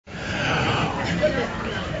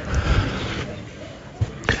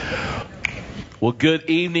Well, good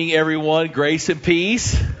evening, everyone. Grace and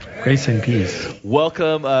peace. Grace and peace.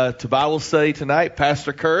 Welcome to Bible study tonight.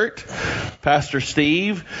 Pastor Kurt, Pastor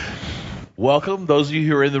Steve. Welcome, those of you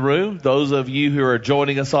who are in the room. Those of you who are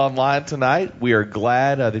joining us online tonight, we are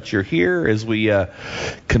glad that you're here as we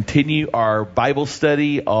continue our Bible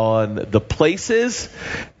study on the places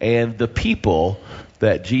and the people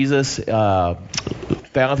that Jesus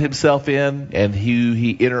found himself in and who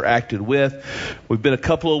he interacted with. We've been a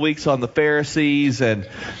couple of weeks on the Pharisees, and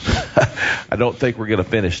I don't think we're going to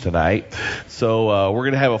finish tonight. So we're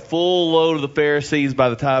going to have a full load of the Pharisees by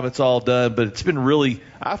the time it's all done, but it's been really,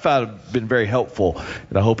 I found it been very helpful,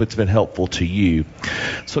 and I hope it's been helpful to you.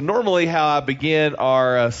 So normally how I begin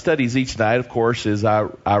our studies each night, of course, is I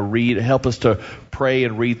help us to pray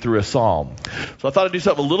and read through a psalm. So I thought I'd do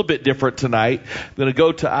something a little bit different tonight. I'm going to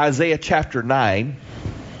go to Isaiah chapter 9,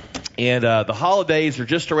 and the holidays are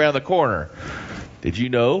just around the corner. Did you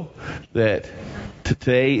know that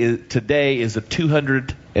today is the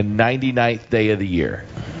 299th day of the year?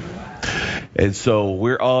 And so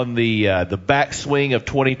we're on the backswing of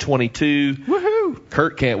 2022. Woohoo!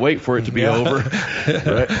 Kurt can't wait for it to be over,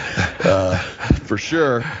 right? For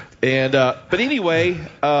sure. And but anyway,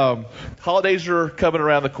 holidays are coming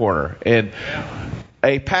around the corner, and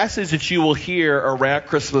a passage that you will hear around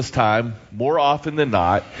Christmas time more often than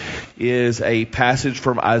not is a passage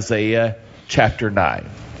from Isaiah chapter 9.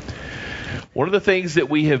 One of the things that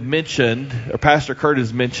we have mentioned, or Pastor Kurt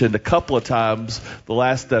has mentioned a couple of times the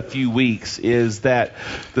last few weeks, is that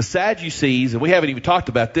the Sadducees, and we haven't even talked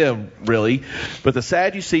about them really, but the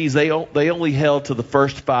Sadducees, they only held to the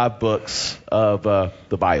first 5 books of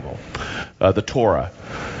the Bible, the Torah.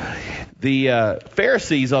 The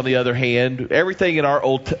Pharisees, on the other hand, everything in our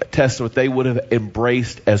Old Testament they would have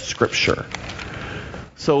embraced as Scripture.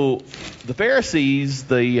 So the Pharisees,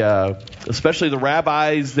 especially the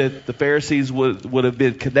rabbis that the Pharisees would have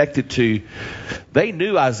been connected to, they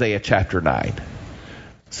knew Isaiah chapter 9.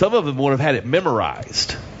 Some of them would have had it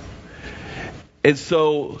memorized. And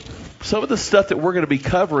so some of the stuff that we're going to be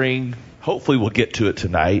covering, hopefully we'll get to it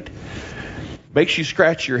tonight, makes you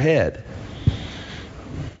scratch your head.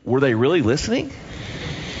 Were they really listening?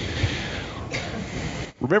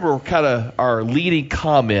 Remember kind of our leading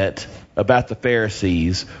comment about the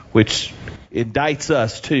Pharisees, which indicts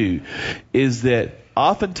us too, is that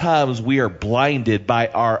oftentimes we are blinded by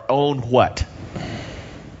our own what?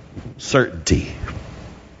 Certainty.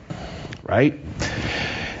 Right?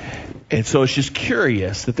 And so it's just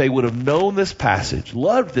curious that they would have known this passage,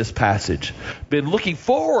 loved this passage, been looking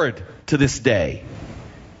forward to this day,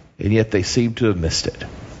 and yet they seem to have missed it.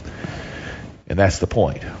 And that's the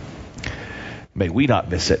point. May we not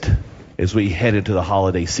miss it as we head into the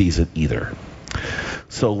holiday season either.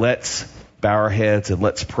 So let's bow our heads and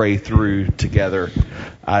let's pray through together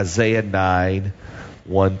Isaiah 9,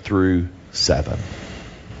 1 through 7.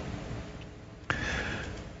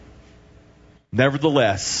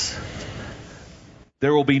 Nevertheless,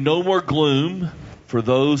 there will be no more gloom for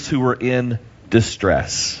those who are in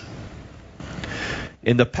distress.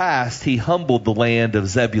 In the past, he humbled the land of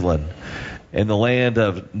Zebulun and the land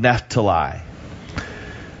of Naphtali.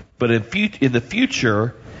 But in the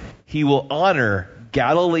future, he will honor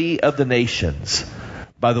Galilee of the nations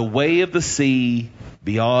by the way of the sea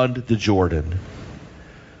beyond the Jordan.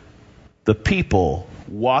 The people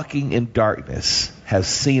walking in darkness have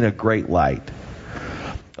seen a great light.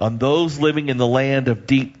 On those living in the land of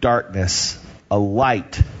deep darkness, a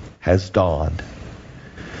light has dawned.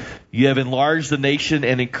 You have enlarged the nation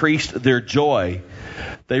and increased their joy.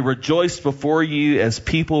 They rejoice before you as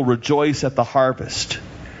people rejoice at the harvest,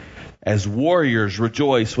 as warriors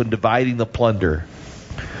rejoice when dividing the plunder.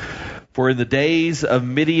 For in the days of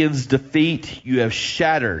Midian's defeat, you have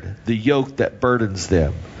shattered the yoke that burdens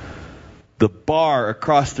them, the bar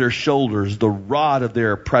across their shoulders, the rod of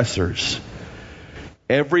their oppressors.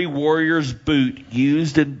 Every warrior's boot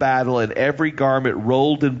used in battle and every garment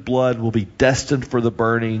rolled in blood will be destined for the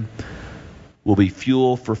burning, will be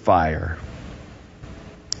fuel for fire.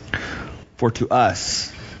 For to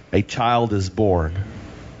us a child is born,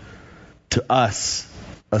 to us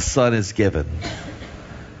a son is given,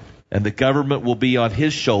 and the government will be on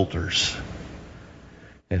his shoulders,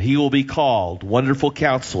 and he will be called Wonderful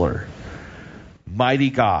Counselor, Mighty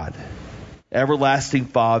God, Everlasting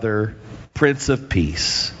Father, Prince of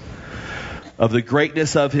Peace. Of the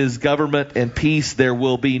greatness of his government and peace there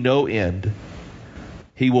will be no end.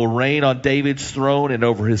 He will reign on David's throne and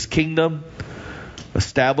over his kingdom,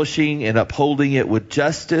 establishing and upholding it with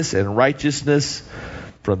justice and righteousness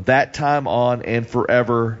from that time on and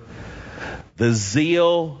forever. The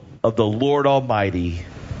zeal of the Lord Almighty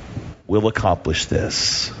will accomplish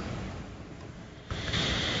this.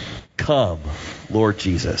 Come, Lord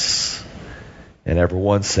Jesus. And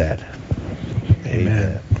everyone said,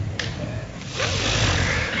 Amen.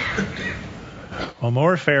 Well,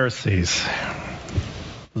 more Pharisees.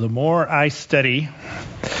 The more I study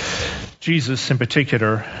Jesus in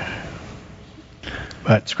particular,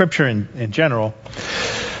 but Scripture in general,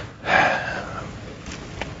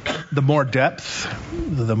 the more depth,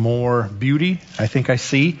 the more beauty I think I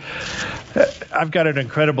see. I've got an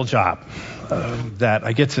incredible job that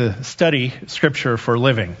I get to study Scripture for a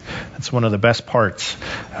living. That's one of the best parts.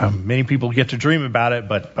 Many people get to dream about it,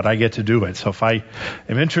 but I get to do it. So if I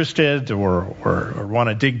am interested or want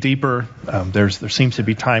to dig deeper, there seems to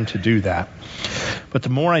be time to do that. But the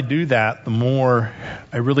more I do that, the more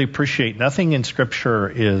I really appreciate nothing in Scripture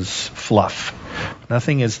is fluff.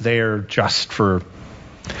 Nothing is there just for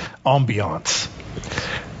ambiance.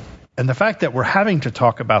 And the fact that we're having to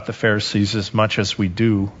talk about the Pharisees as much as we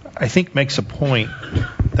do, I think makes a point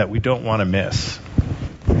that we don't want to miss.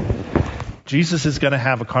 Jesus is going to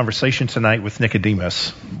have a conversation tonight with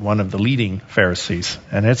Nicodemus, one of the leading Pharisees.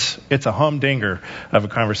 And it's a humdinger of a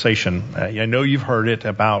conversation. I know you've heard it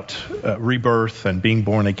about rebirth and being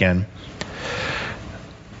born again.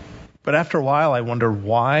 But after a while, I wonder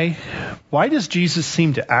why does Jesus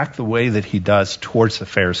seem to act the way that he does towards the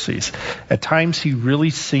Pharisees? At times, he really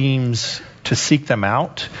seems to seek them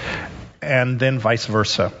out, and then vice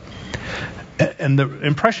versa. And the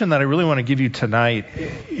impression that I really want to give you tonight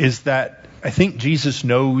is that I think Jesus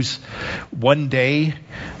knows one day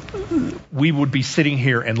we would be sitting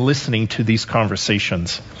here and listening to these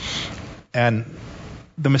conversations. And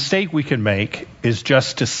the mistake we can make is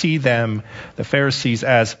just to see them, the Pharisees,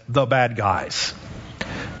 as the bad guys.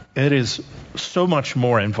 It is so much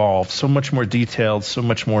more involved, so much more detailed, so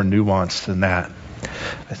much more nuanced than that.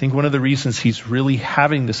 I think one of the reasons he's really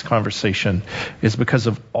having this conversation is because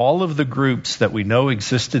of all of the groups that we know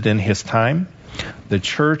existed in his time. The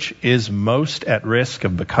church is most at risk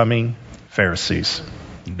of becoming Pharisees.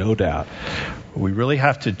 No doubt. We really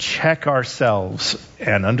have to check ourselves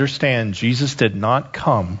and understand Jesus did not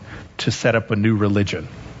come to set up a new religion.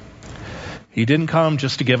 He didn't come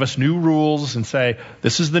just to give us new rules and say,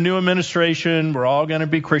 this is the new administration, we're all going to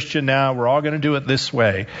be Christian now, we're all going to do it this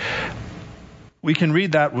way. We can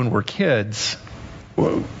read that when we're kids,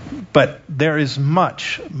 but there is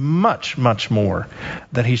much, much, much more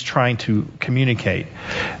that he's trying to communicate.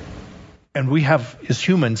 And we have, as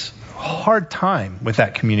humans, a hard time with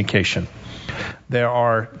that communication. There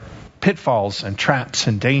are pitfalls and traps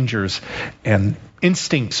and dangers and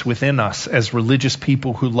instincts within us as religious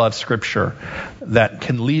people who love Scripture that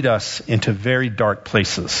can lead us into very dark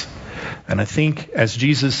places. And I think, as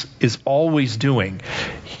Jesus is always doing,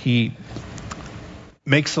 he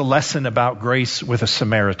makes a lesson about grace with a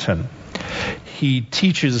Samaritan. He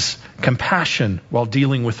teaches compassion while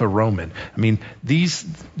dealing with a Roman. I mean, these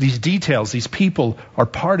details, these people are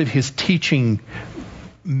part of his teaching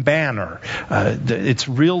banner. It's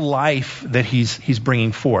real life that he's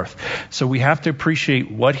bringing forth. So we have to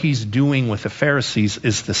appreciate what he's doing with the Pharisees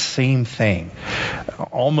is the same thing.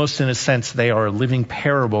 Almost in a sense, they are a living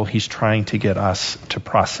parable he's trying to get us to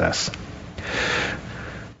process.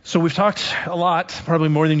 So we've talked a lot, probably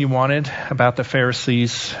more than you wanted, about the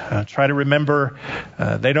Pharisees. Try to remember,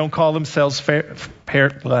 they don't call themselves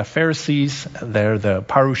Pharisees. They're the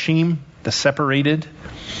Parushim, the separated.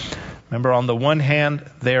 Remember, on the one hand,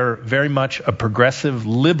 they're very much a progressive,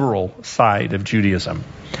 liberal side of Judaism.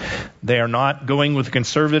 They are not going with the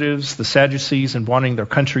conservatives, the Sadducees, and wanting their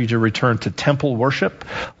country to return to temple worship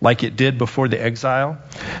like it did before the exile.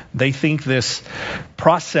 They think this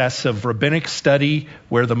process of rabbinic study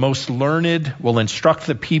where the most learned will instruct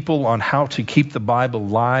the people on how to keep the Bible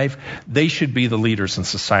alive, they should be the leaders in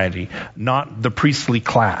society, not the priestly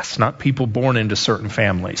class, not people born into certain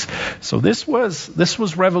families. So this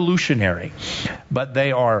was revolutionary. But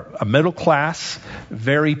they are a middle class,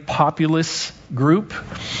 very populous group,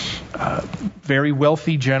 very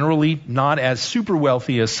wealthy generally, not as super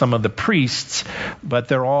wealthy as some of the priests, but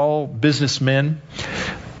they're all businessmen.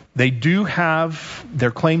 They do have,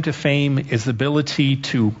 their claim to fame is the ability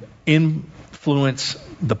to influence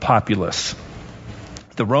the populace.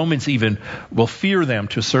 The Romans even will fear them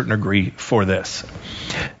to a certain degree for this.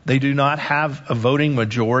 They do not have a voting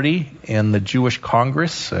majority in the Jewish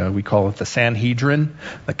Congress. We call it the Sanhedrin,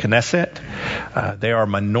 the Knesset. They are a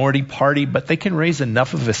minority party, but they can raise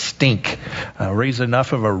enough of a stink, raise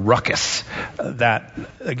enough of a ruckus that,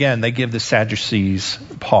 again, they give the Sadducees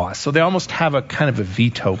pause. So they almost have a kind of a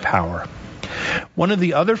veto power. One of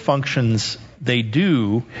the other functions they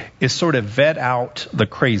do is sort of vet out the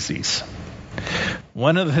crazies.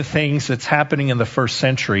 One of the things that's happening in the first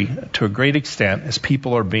century to a great extent is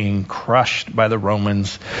people are being crushed by the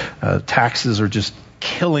Romans. Taxes are just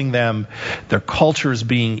killing them. Their culture is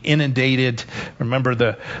being inundated. Remember,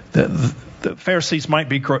 the Pharisees might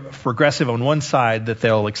be progressive on one side, that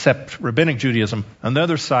they'll accept rabbinic Judaism. On the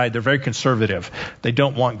other side, they're very conservative. They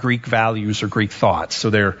don't want Greek values or Greek thoughts. So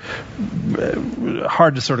they're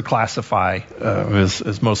hard to sort of classify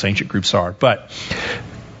as most ancient groups are. But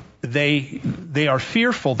they are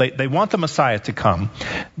fearful. They want the Messiah to come.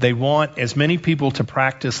 They want as many people to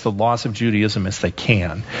practice the laws of Judaism as they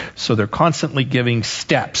can. So they're constantly giving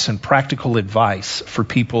steps and practical advice for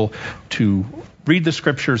people to read the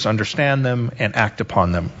scriptures, understand them, and act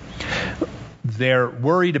upon them. They're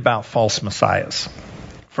worried about false messiahs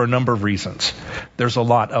for a number of reasons. There's a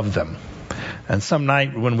lot of them. And some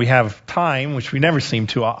night when we have time, which we never seem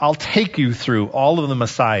to, I'll take you through all of the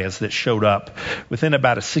messiahs that showed up within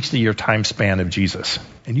about a 60-year time span of Jesus.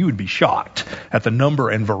 And you would be shocked at the number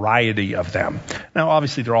and variety of them. Now,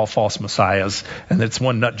 obviously, they're all false messiahs, and it's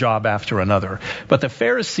one nut job after another. But the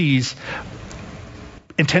Pharisees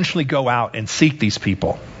intentionally go out and seek these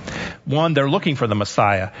people. One, they're looking for the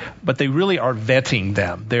Messiah, but they really are vetting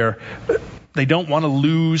them. They don't want to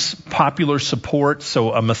lose popular support,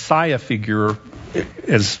 so a Messiah figure,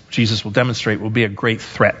 as Jesus will demonstrate, will be a great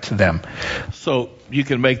threat to them. So you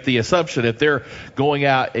can make the assumption, if they're going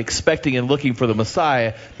out expecting and looking for the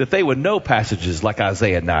Messiah, that they would know passages like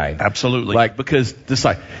Isaiah 9. Absolutely. Because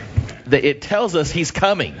it tells us he's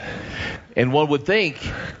coming. And one would think,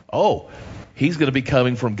 he's going to be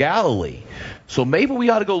coming from Galilee. So maybe we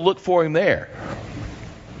ought to go look for him there.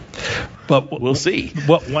 But we'll see.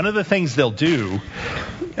 One of the things they'll do,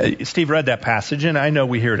 Steve read that passage, and I know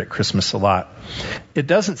we hear it at Christmas a lot. It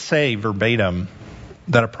doesn't say verbatim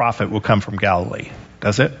that a prophet will come from Galilee,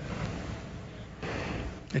 does it?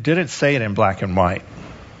 It didn't say it in black and white.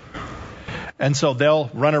 And so they'll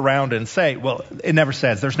run around and say, well, it never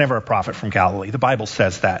says, there's never a prophet from Galilee. The Bible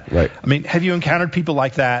says that. Right. I mean, have you encountered people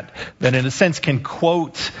like that in a sense can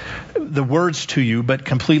quote the words to you but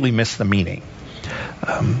completely miss the meaning?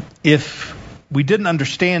 If we didn't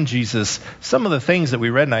understand Jesus, some of the things that we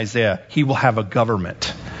read in Isaiah, he will have a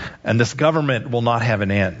government, and this government will not have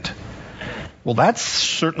an end. Well, that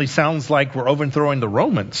certainly sounds like we're overthrowing the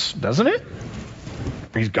Romans, doesn't it?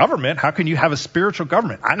 He's government. How can you have a spiritual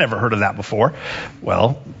government? I never heard of that before.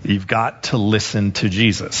 Well, you've got to listen to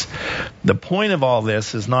Jesus. The point of all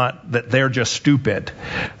this is not that they're just stupid.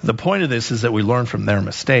 The point of this is that we learn from their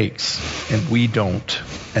mistakes and we don't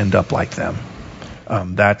end up like them.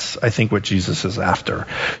 That's, I think, what Jesus is after.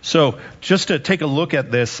 So just to take a look at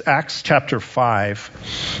this, Acts chapter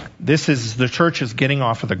 5, this is the church is getting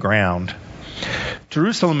off of the ground.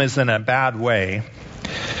 Jerusalem is in a bad way,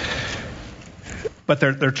 but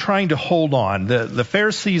they're trying to hold on. The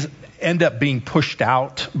Pharisees end up being pushed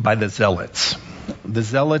out by the Zealots. The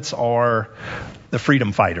Zealots are the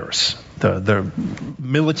freedom fighters, the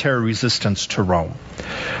military resistance to Rome.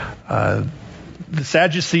 The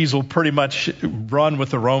Sadducees will pretty much run with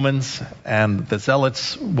the Romans, and the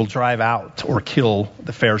Zealots will drive out or kill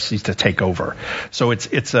the Pharisees to take over. So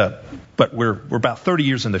but we're about 30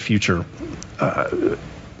 years in the future.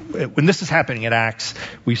 When this is happening at Acts,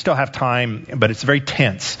 we still have time, but it's very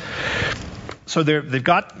tense. So they've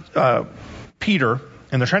got Peter,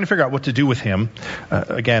 and they're trying to figure out what to do with him.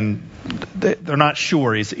 Again, they're not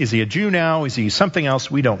sure. Is he a Jew now? Is he something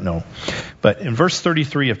else? We don't know. But in verse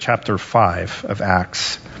 33 of chapter 5 of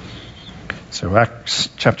Acts, so Acts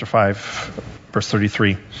chapter 5, verse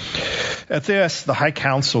 33. At this, the high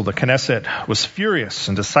council, the Knesset, was furious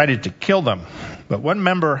and decided to kill them. But one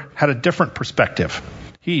member had a different perspective.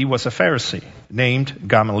 He was a Pharisee named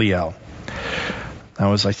Gamaliel.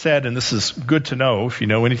 Now, as I said, and this is good to know if you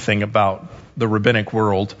know anything about the rabbinic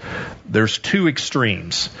world, there's two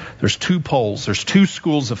extremes. There's two poles. There's two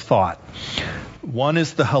schools of thought. One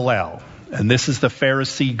is the Hillel, and this is the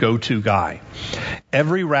Pharisee go-to guy.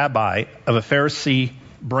 Every rabbi of a Pharisee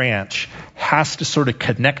branch has to sort of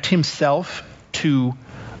connect himself to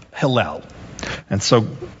Hillel. And so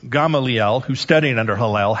Gamaliel, who's studying under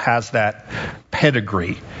Hillel, has that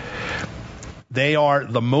pedigree. They are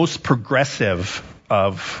the most progressive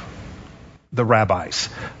of the rabbis.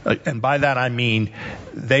 And by that I mean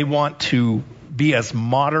they want to be as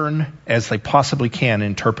modern as they possibly can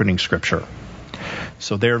interpreting Scripture.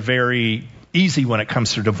 So they're very easy when it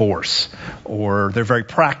comes to divorce, or they're very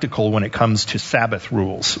practical when it comes to Sabbath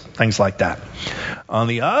rules, things like that. On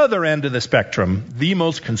the other end of the spectrum, the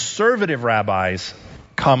most conservative rabbis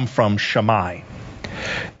come from Shammai.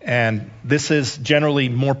 And this is generally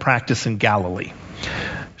more practiced in Galilee.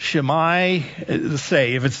 Shammai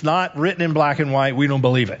say, if it's not written in black and white, we don't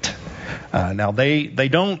believe it. Now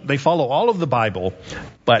they follow all of the Bible,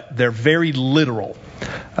 but they're very literal.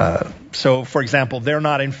 So, for example, they're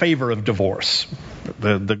not in favor of divorce.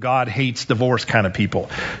 The God hates divorce kind of people.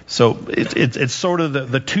 So it's sort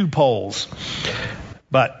of the two poles.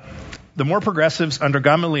 But the more progressives under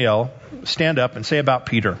Gamaliel stand up and say about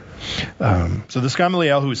Peter. So this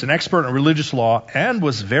Gamaliel, who is an expert in religious law and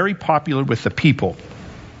was very popular with the people,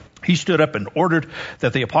 he stood up and ordered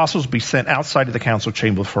that the apostles be sent outside of the council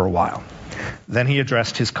chamber for a while. Then he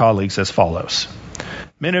addressed his colleagues as follows.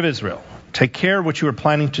 Men of Israel, take care what you are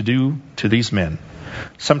planning to do to these men.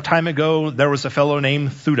 Some time ago, there was a fellow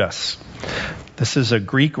named Theudas. This is a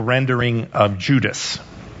Greek rendering of Judas.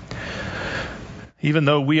 Even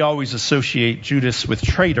though we always associate Judas with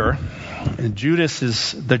traitor, Judas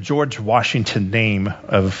is the George Washington name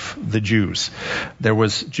of the Jews. There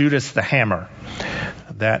was Judas the Hammer,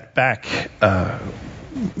 that back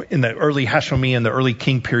in the early Hasmonean, the early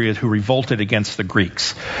king period, who revolted against the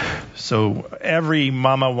Greeks. So every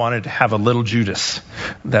mama wanted to have a little Judas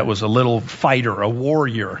that was a little fighter, a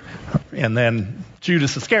warrior. And then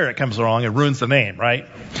Judas Iscariot comes along and ruins the name, right?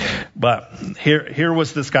 But here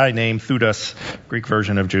was this guy named Theudas, Greek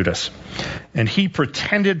version of Judas. And he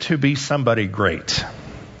pretended to be somebody great.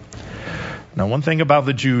 Now, one thing about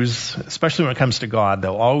the Jews, especially when it comes to God,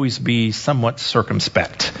 they'll always be somewhat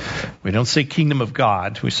circumspect. We don't say kingdom of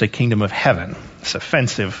God, we say kingdom of heaven. It's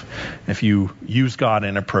offensive if you use God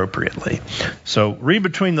inappropriately. So read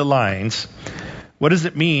between the lines. What does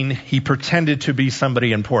it mean he pretended to be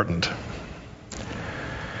somebody important?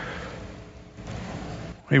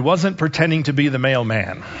 He wasn't pretending to be the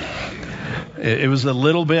mailman. It was a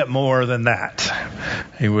little bit more than that.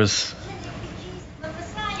 He was...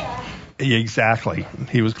 Exactly.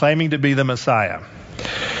 He was claiming to be the Messiah.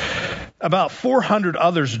 About 400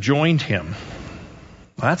 others joined him.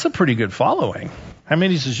 Well, that's a pretty good following. How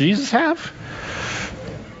many does Jesus have?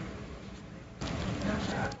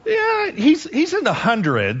 Yeah, he's in the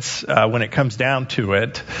hundreds when it comes down to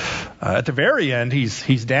it. At the very end,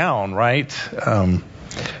 he's down, right?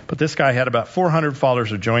 But this guy had about 400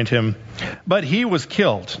 followers who joined him. But he was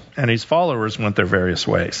killed, and his followers went their various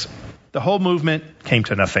ways. The whole movement came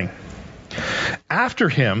to nothing. After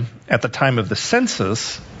him, at the time of the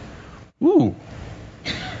census,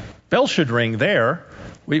 bell should ring there.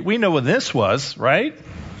 We know when this was, right?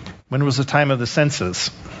 When was the time of the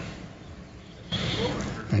census?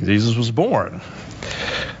 Jesus was born.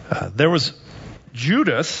 There was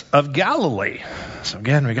Judas of Galilee. So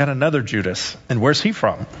again, we got another Judas. And where's he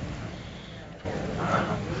from?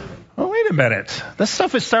 Oh, wait a minute. This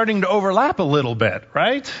stuff is starting to overlap a little bit,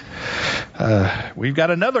 right? We've got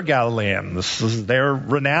another Galilean. They're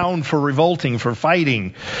renowned for revolting, for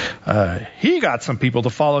fighting. He got some people to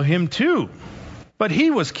follow him too. But he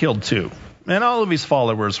was killed too. And all of his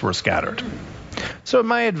followers were scattered. So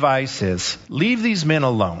my advice is, leave these men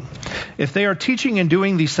alone. If they are teaching and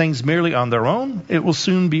doing these things merely on their own, it will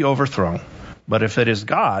soon be overthrown. But if it is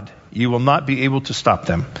God, you will not be able to stop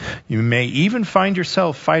them. You may even find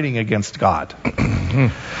yourself fighting against God.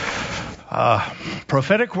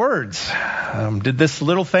 Prophetic words. Did this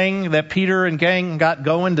little thing that Peter and gang got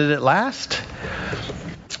going, did it last?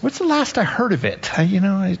 What's the last I heard of it?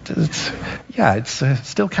 It's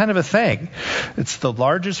still kind of a thing. It's the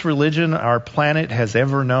largest religion our planet has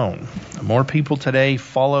ever known. More people today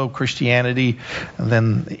follow Christianity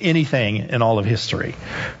than anything in all of history.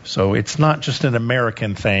 So it's not just an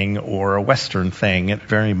American thing or a Western thing. It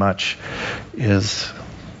very much is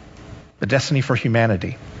the destiny for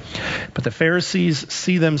humanity. But the Pharisees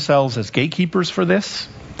see themselves as gatekeepers for this.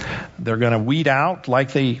 They're going to weed out,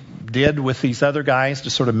 like they did with these other guys, to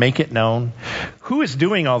sort of make it known. Who is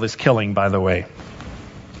doing all this killing, by the way?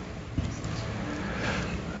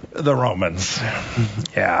 The Romans.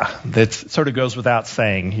 Yeah, that sort of goes without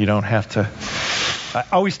saying. You don't have to... I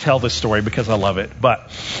always tell this story because I love it. But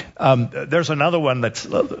there's another one that's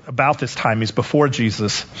about this time. He's before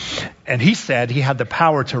Jesus. And he said he had the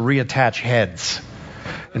power to reattach heads.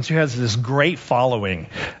 And so he has this great following.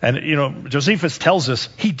 And, Josephus tells us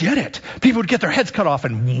he did it. People would get their heads cut off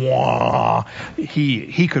and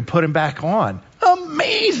he could put them back on.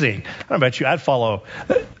 Amazing. I bet you I'd follow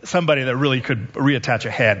somebody that really could reattach a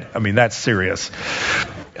head. I mean, that's serious.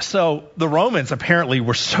 So the Romans apparently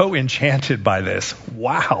were so enchanted by this.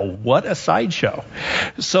 Wow, what a sideshow.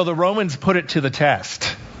 So the Romans put it to the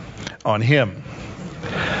test on him.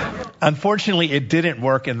 Unfortunately, it didn't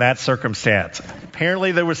work in that circumstance.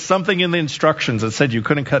 Apparently, there was something in the instructions that said you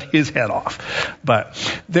couldn't cut his head off. But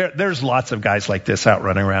there's lots of guys like this out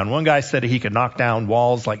running around. One guy said he could knock down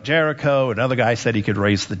walls like Jericho. Another guy said he could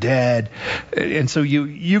raise the dead. And so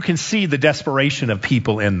you can see the desperation of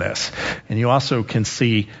people in this. And you also can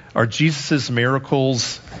see, are Jesus'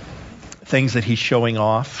 miracles things that he's showing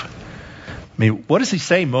off? I mean, what does he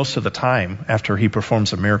say most of the time after he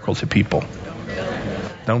performs a miracle to people?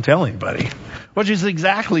 Don't tell anybody. Which is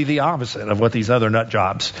exactly the opposite of what these other nut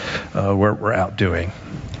jobs were out doing.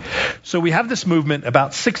 So we have this movement,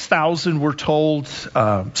 about 6,000 we're told,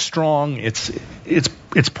 strong.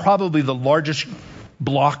 It's probably the largest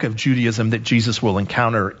block of Judaism that Jesus will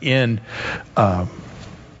encounter in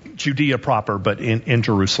Judea proper, but in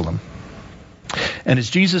Jerusalem. And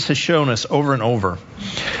as Jesus has shown us over and over,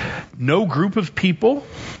 no group of people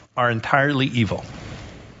are entirely evil.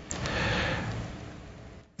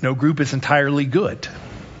 No group is entirely good.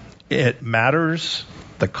 It matters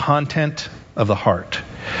the content of the heart.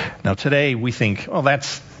 Now today we think, well,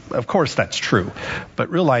 of course that's true. But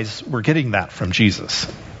realize we're getting that from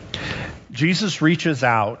Jesus. Jesus reaches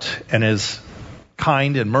out and is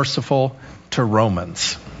kind and merciful to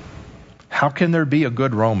Romans. How can there be a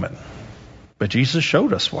good Roman? But Jesus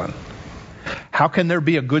showed us one. How can there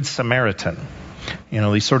be a good Samaritan?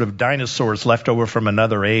 These sort of dinosaurs left over from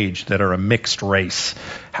another age that are a mixed race.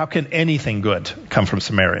 How can anything good come from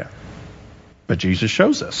Samaria? But Jesus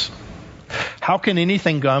shows us. How can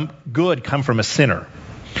anything good come from a sinner?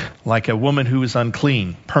 Like a woman who is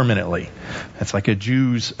unclean permanently. It's like a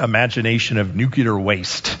Jew's imagination of nuclear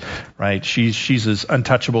waste, right? She's as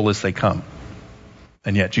untouchable as they come.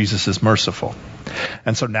 And yet Jesus is merciful.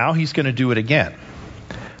 And so now he's going to do it again.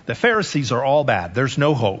 The Pharisees are all bad. There's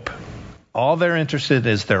no hope. All they're interested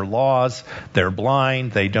in is their laws. They're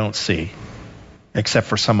blind. They don't see. Except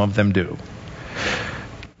for some of them do.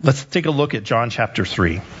 Let's take a look at John chapter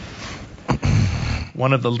 3.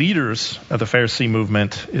 One of the leaders of the Pharisee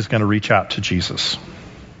movement is going to reach out to Jesus.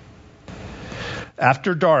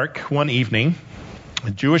 After dark one evening,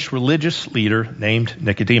 a Jewish religious leader named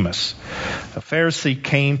Nicodemus, a Pharisee,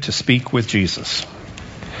 came to speak with Jesus.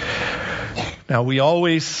 Now, we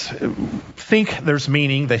always think there's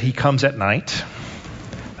meaning that he comes at night.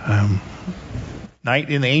 Night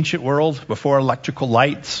in the ancient world, before electrical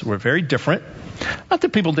lights, were very different. Not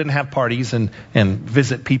that people didn't have parties and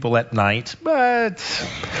visit people at night, but,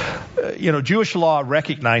 Jewish law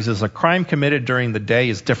recognizes a crime committed during the day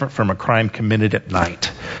is different from a crime committed at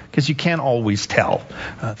night, because you can't always tell.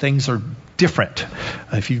 Things are different.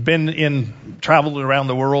 If you've traveled around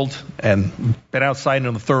the world and been outside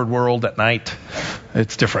in the third world at night,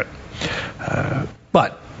 it's different.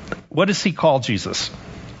 But what does he call Jesus?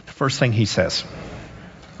 First thing he says,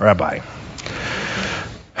 Rabbi.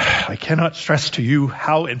 I cannot stress to you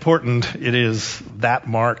how important it is, that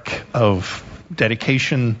mark of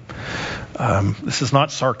dedication. This is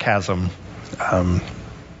not sarcasm.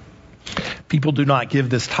 People do not give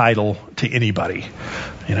this title to anybody.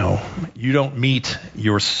 You don't meet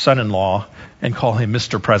your son-in-law and call him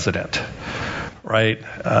Mr. President, right?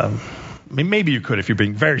 Maybe you could if you're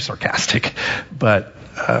being very sarcastic, but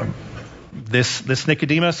this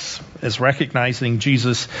Nicodemus is recognizing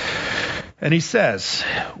Jesus, and he says,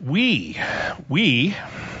 we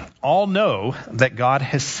all know that God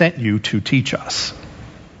has sent you to teach us.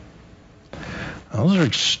 Those are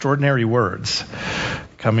extraordinary words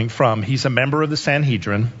coming from, he's a member of the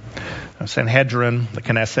Sanhedrin, the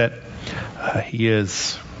Knesset. He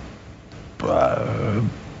is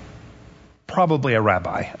probably a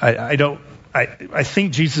rabbi. I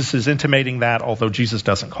think Jesus is intimating that, although Jesus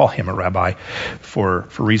doesn't call him a rabbi for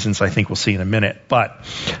reasons I think we'll see in a minute. But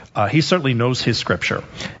he certainly knows his scripture.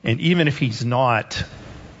 And even if he's not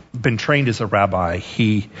been trained as a rabbi,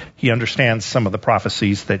 he understands some of the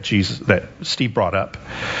prophecies that Steve brought up.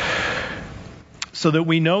 So that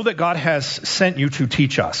we know that God has sent you to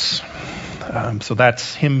teach us. So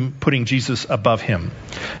that's him putting Jesus above him.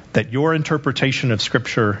 That your interpretation of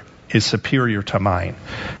scripture is superior to mine.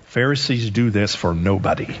 Pharisees do this for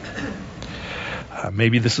nobody.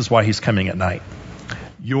 Maybe this is why he's coming at night.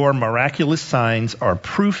 Your miraculous signs are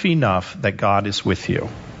proof enough that God is with you.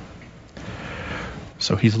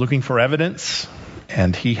 So he's looking for evidence,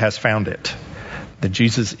 and he has found it. That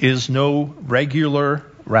Jesus is no regular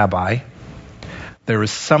rabbi. There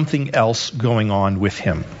is something else going on with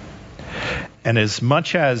him. And as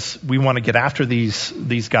much as we want to get after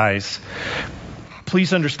these guys,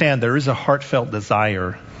 please understand there is a heartfelt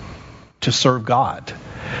desire to serve God,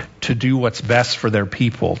 to do what's best for their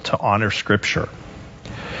people, to honor Scripture.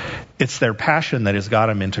 It's their passion that has got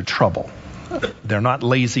them into trouble. They're not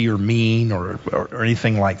lazy or mean or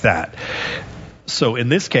anything like that. So in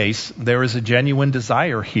this case, there is a genuine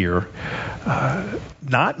desire here.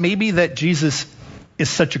 Not maybe that Jesus is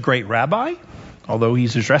such a great rabbi, although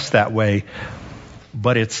he's addressed that way,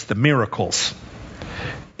 but it's the miracles.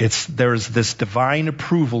 There's this divine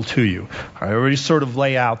approval to you. I already sort of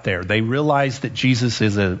lay out there. They realize that Jesus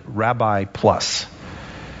is a rabbi plus.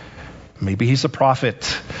 Maybe he's a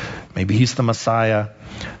prophet. Maybe he's the Messiah.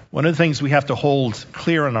 One of the things we have to hold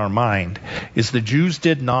clear in our mind is the Jews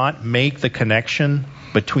did not make the connection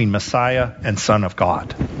between Messiah and Son of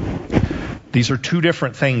God. These are two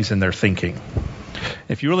different things in their thinking.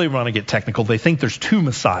 If you really want to get technical, they think there's two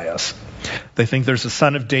Messiahs. They think there's a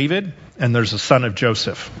son of David and there's a son of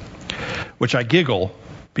Joseph, which I giggle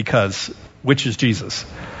because which is Jesus?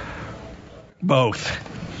 Both.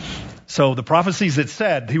 So the prophecies that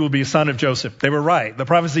said he will be a son of Joseph, they were right. The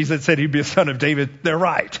prophecies that said he'd be a son of David, they're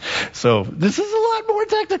right. So this is a lot more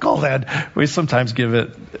technical than we sometimes give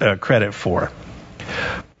it credit for.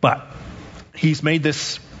 But he's made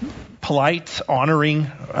this polite,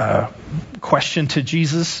 honoring question to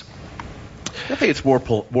Jesus. I think it's more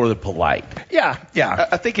than polite. Yeah.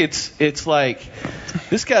 I think it's like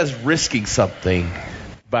this guy's risking something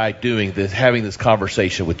by doing this, having this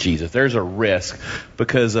conversation with Jesus. There's a risk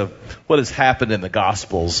because of what has happened in the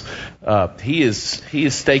Gospels. He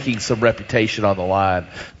is staking some reputation on the line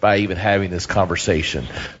by even having this conversation.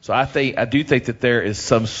 So I do think that there is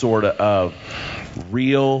some sort of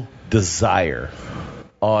real desire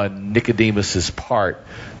on Nicodemus's part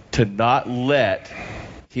to not let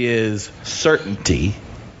his certainty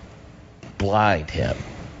blind him,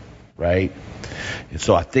 right? And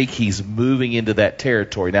so I think he's moving into that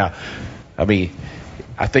territory. Now, I mean,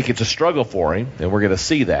 I think it's a struggle for him, and we're going to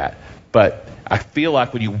see that. But I feel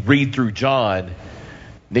like when you read through John,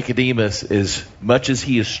 Nicodemus, as much as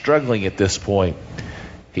he is struggling at this point,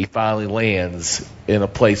 he finally lands in a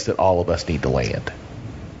place that all of us need to land.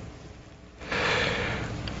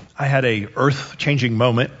 I had a earth-changing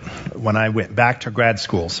moment when I went back to grad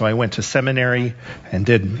school. So I went to seminary and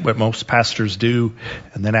did what most pastors do.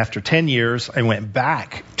 And then after 10 years, I went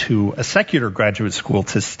back to a secular graduate school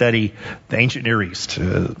to study the ancient Near East,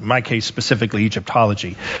 in my case specifically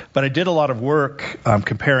Egyptology. But I did a lot of work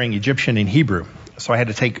comparing Egyptian and Hebrew. So I had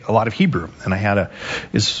to take a lot of Hebrew, and I had a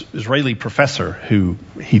Israeli professor who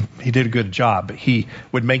he did a good job. But he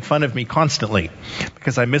would make fun of me constantly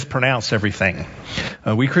because I mispronounce everything.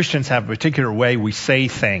 We Christians have a particular way we say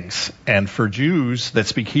things, and for Jews that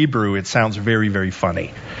speak Hebrew, it sounds very, very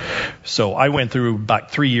funny. So I went through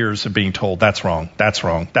about 3 years of being told that's wrong, that's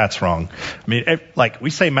wrong, that's wrong. I mean, like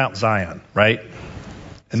we say Mount Zion, right?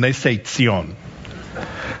 And they say Zion.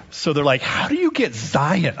 So they're like, how do you get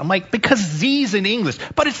Zion? I'm like, because Z's in English,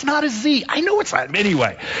 but it's not a Z. I know it's not.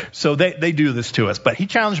 Anyway, so they do this to us. But he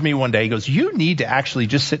challenged me one day. He goes, you need to actually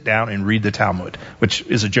just sit down and read the Talmud, which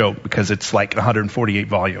is a joke because it's like 148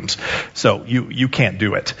 volumes. So you can't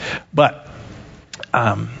do it. But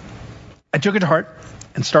I took it to heart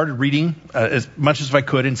and started reading as much as I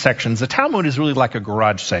could in sections. The Talmud is really like a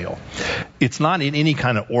garage sale. It's not in any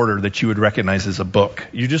kind of order that you would recognize as a book.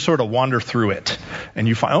 You just sort of wander through it, and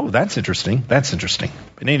you find, oh, that's interesting, that's interesting.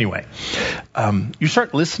 But anyway, you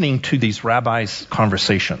start listening to these rabbis'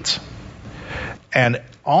 conversations, and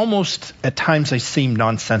almost at times they seem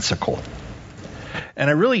nonsensical. And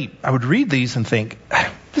I would read these and think,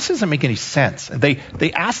 this doesn't make any sense. And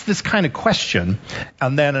they ask this kind of question,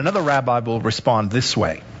 and then another rabbi will respond this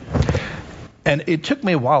way. And it took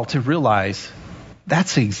me a while to realize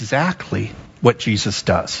that's exactly what Jesus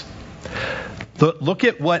does. Look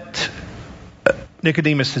at what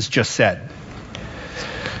Nicodemus has just said.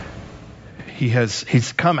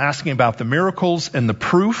 He's come asking about the miracles and the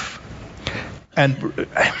proof. And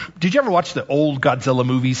did you ever watch the old Godzilla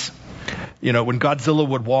movies? You know, when Godzilla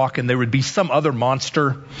would walk and there would be some other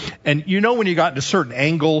monster. And you know when you got to a certain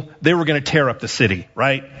angle, they were going to tear up the city,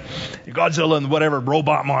 right? Godzilla and whatever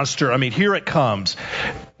robot monster. I mean, here it comes.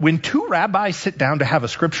 When two rabbis sit down to have a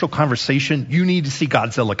scriptural conversation, you need to see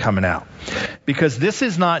Godzilla coming out. Because this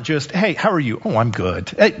is not just, hey, how are you? Oh, I'm good.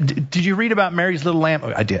 Hey, did you read about Mary's little lamb?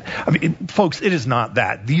 Oh, I did. I mean, folks, it is not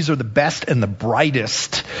that. These are the best and the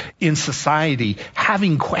brightest in society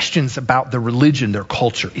having questions about their religion, their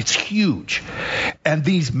culture. It's huge. And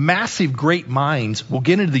these massive, great minds will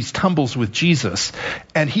get into these tumbles with Jesus,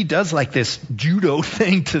 and he does like this judo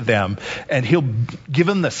thing to them, and he'll give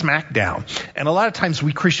them the smackdown. And a lot of times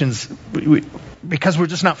we Christians, because we're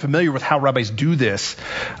just not familiar with how rabbis do this,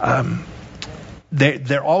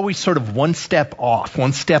 they're always sort of one step off,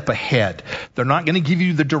 one step ahead. They're not going to give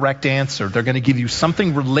you the direct answer. They're going to give you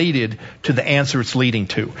something related to the answer it's leading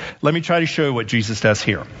to. Let me try to show you what Jesus does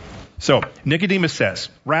here. So Nicodemus says,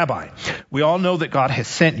 Rabbi, we all know that God has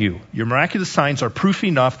sent you. Your miraculous signs are proof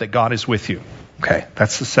enough that God is with you. Okay,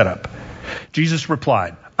 that's the setup. Jesus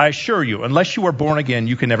replied, I assure you, unless you are born again,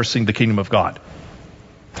 you can never see the kingdom of God.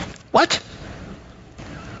 What?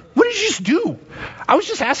 What did you just do? I was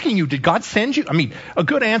just asking you, did God send you? I mean, a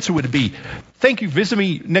good answer would be, thank you, visit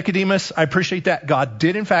me, Nicodemus. I appreciate that. God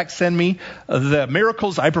did, in fact, send me. The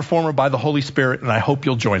miracles I perform are by the Holy Spirit, and I hope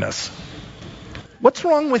you'll join us. What's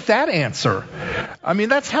wrong with that answer? I mean,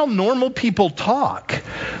 that's how normal people talk.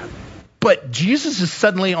 But Jesus is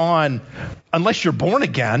suddenly on, unless you're born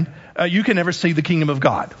again, you can never see the kingdom of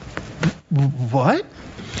God. What?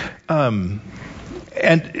 And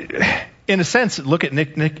in a sense, look at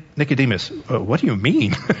Nicodemus. What do you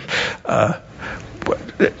mean? I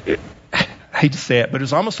hate to say it, but it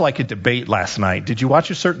was almost like a debate last night. Did you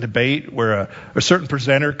watch a certain debate where a certain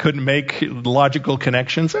presenter couldn't make logical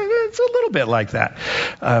connections? It's a little bit like that.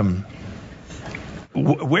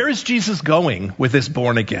 Where is Jesus going with this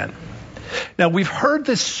born again? Now, we've heard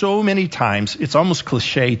this so many times, it's almost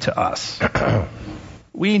cliche to us.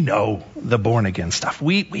 We know the born again stuff.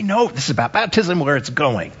 We know this is about baptism, where it's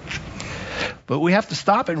going. But we have to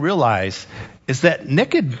stop and realize is that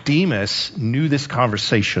Nicodemus knew this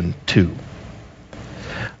conversation too.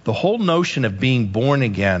 The whole notion of being born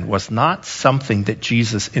again was not something that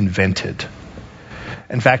Jesus invented.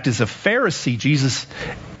 In fact, as a Pharisee,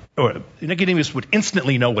 Nicodemus would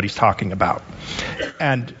instantly know what he's talking about.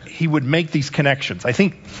 And he would make these connections. I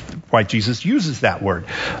think why Jesus uses that word.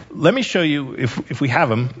 Let me show you, if we have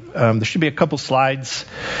them, there should be a couple slides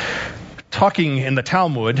talking in the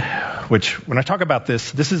Talmud, which when I talk about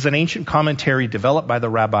this is an ancient commentary developed by the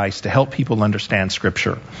rabbis to help people understand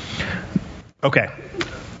Scripture. Okay.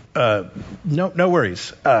 No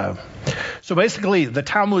worries. So basically, the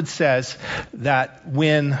Talmud says that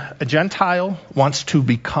when a Gentile wants to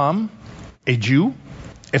become a Jew,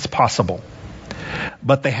 it's possible.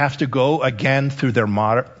 But they have to go again through their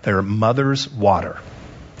mother's water.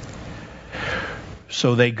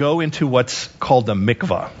 So they go into what's called a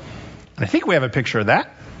mikvah. And I think we have a picture of that.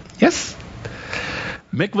 Yes?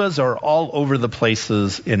 Mikvahs are all over the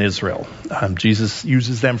places in Israel. Jesus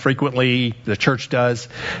uses them frequently. The church does.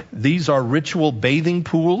 These are ritual bathing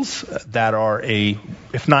pools that are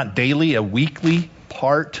if not daily, a weekly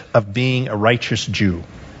part of being a righteous Jew.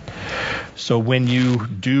 So when you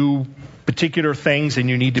do particular things and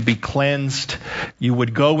you need to be cleansed, you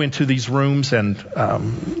would go into these rooms, and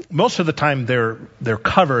most of the time they're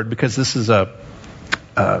covered because this is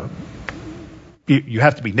you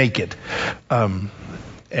have to be naked.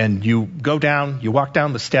 And you go down, you walk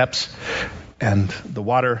down the steps, and the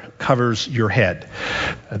water covers your head.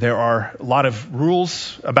 There are a lot of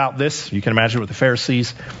rules about this. You can imagine with the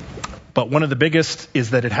Pharisees. But one of the biggest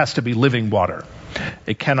is that it has to be living water.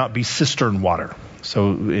 It cannot be cistern water.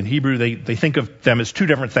 So in Hebrew, they think of them as two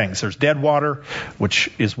different things. There's dead water, which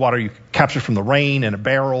is water you capture from the rain in a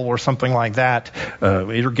barrel or something like that.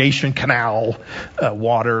 Irrigation canal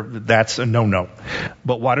water, that's a no-no.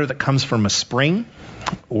 But water that comes from a spring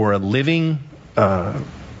or a living a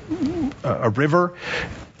river,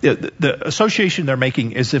 the association they're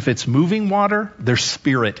making is if it's moving water, there's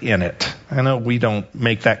spirit in it. I know we don't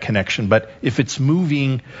make that connection, but if it's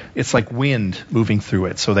moving, it's like wind moving through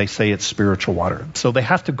it. So they say it's spiritual water. So they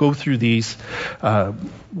have to go through these.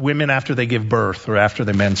 Women after they give birth or after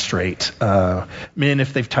they menstruate. Men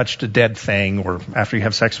if they've touched a dead thing or after you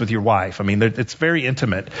have sex with your wife. I mean, it's very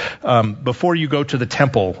intimate. Before you go to the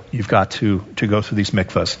temple, you've got to go through these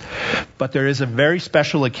mikvahs. But there is a very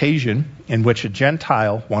special occasion in which a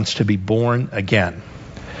Gentile wants to be born again.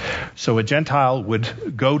 So a Gentile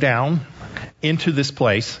would go down into this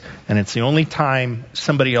place, and it's the only time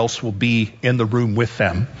somebody else will be in the room with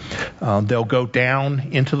them. They'll go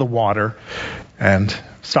down into the water, and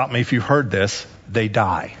stop me if you've heard this, they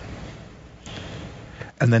die.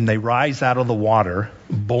 And then they rise out of the water,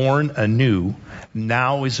 born anew,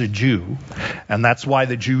 now as a Jew. And that's why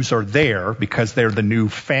the Jews are there, because they're the new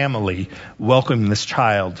family welcoming this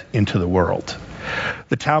child into the world.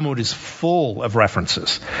 The Talmud is full of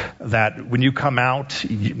references that when you come out,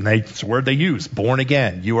 it's a word they use, born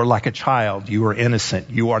again. You are like a child. You are innocent.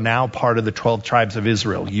 You are now part of the 12 tribes of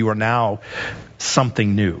Israel. You are now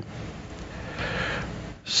something new.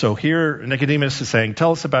 So here Nicodemus is saying,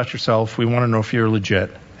 tell us about yourself. We want to know if you're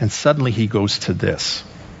legit. And suddenly he goes to this.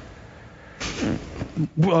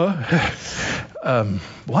 What?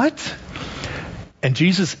 And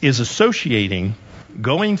Jesus is associating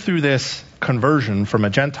going through this conversion from a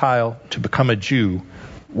Gentile to become a Jew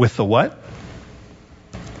with the what?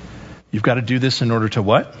 You've got to do this in order to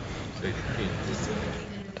what?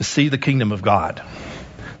 To see the kingdom of God.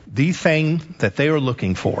 The thing that they are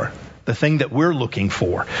looking for, the thing that we're looking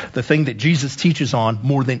for, the thing that Jesus teaches on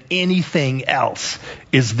more than anything else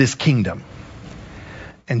is this kingdom.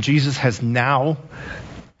 And Jesus has now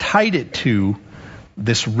tied it to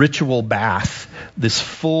this ritual bath, this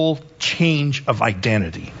full change of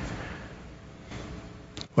identity.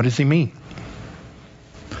 What does he mean?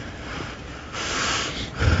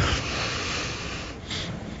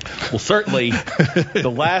 Well, certainly the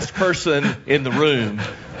last person in the room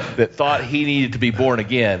that thought he needed to be born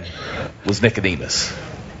again was Nicodemus.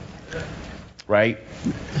 Right?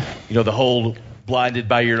 You know, the whole blinded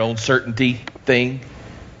by your own certainty thing.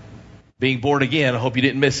 Being born again, I hope you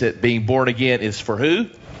didn't miss it. Being born again is for who?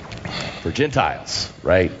 For Gentiles,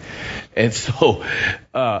 right? And so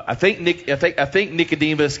I think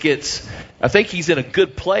Nicodemus gets. I think he's in a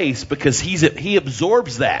good place because he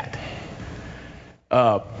absorbs that.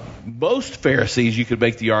 Most Pharisees, you could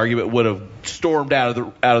make the argument, would have stormed out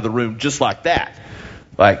of the room just like that.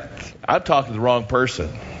 Like, I'm talking to the wrong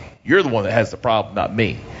person. You're the one that has the problem, not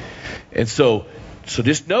me. And so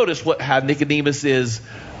just notice how Nicodemus is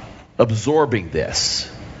absorbing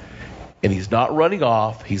this. And he's not running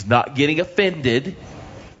off. He's not getting offended,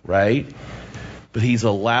 right? But he's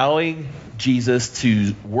allowing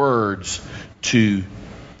Jesus' words to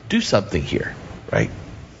do something here, right?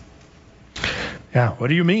 Yeah, what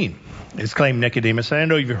do you mean? Exclaimed Nicodemus. I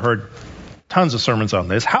know you've heard tons of sermons on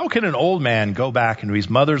this. How can an old man go back into his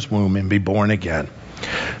mother's womb and be born again?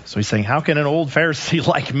 So he's saying, how can an old Pharisee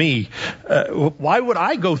like me, why would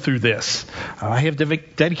I go through this? I have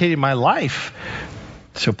dedicated my life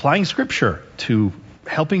to applying Scripture, to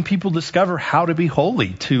helping people discover how to be holy,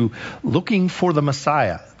 to looking for the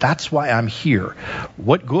Messiah. That's why I'm here.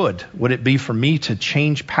 What good would it be for me to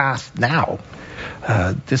change path now?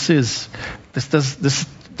 This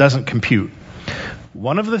doesn't compute.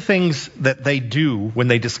 One of the things that they do when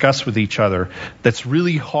they discuss with each other that's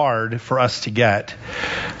really hard for us to get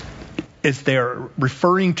is they're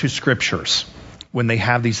referring to scriptures when they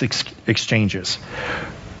have these exchanges.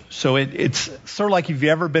 So it's sort of like if you've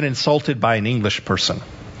ever been insulted by an English person.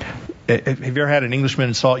 Have you ever had an Englishman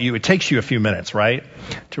insult you? It takes you a few minutes, right?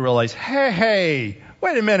 To realize, hey,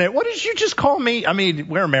 wait a minute, what did you just call me? I mean,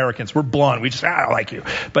 we're Americans, we're blunt, we just, I don't like you.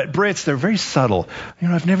 But Brits, they're very subtle. You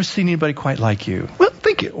know, I've never seen anybody quite like you. Well,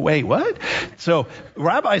 thank you. Wait, what? So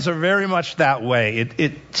rabbis are very much that way.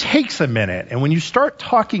 It takes a minute. And when you start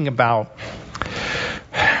talking about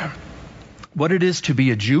what it is to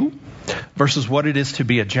be a Jew versus what it is to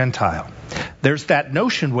be a Gentile, there's that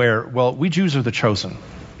notion where, well, we Jews are the chosen.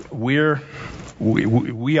 We are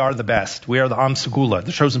the best. We are the Am Segula,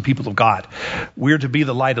 the chosen people of God. We're to be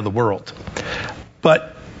the light of the world.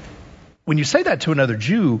 But when you say that to another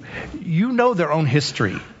Jew, you know their own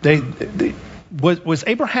history. Was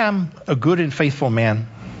Abraham a good and faithful man?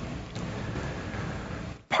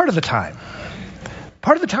 Part of the time.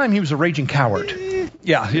 Part of the time he was a raging coward.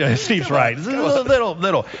 Yeah, Steve's right.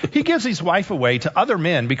 Little. He gives his wife away to other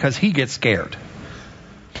men because he gets scared.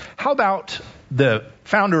 How about the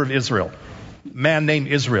founder of Israel? Man named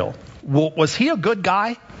Israel. Well, was he a good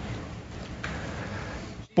guy?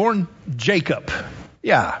 Born Jacob.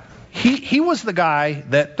 Yeah. He was the guy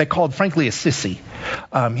that they called, frankly, a sissy.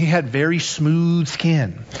 He had very smooth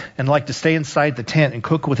skin and liked to stay inside the tent and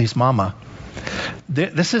cook with his mama.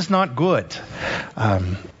 This is not good.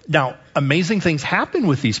 Now, amazing things happen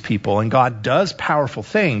with these people, and God does powerful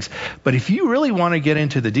things. But if you really want to get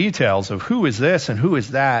into the details of who is this and who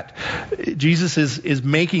is that, Jesus is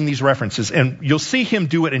making these references. And you'll see him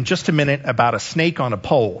do it in just a minute about a snake on a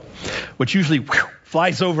pole, which usually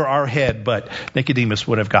flies over our head, but Nicodemus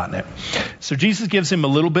would have gotten it. So Jesus gives him a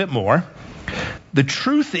little bit more. The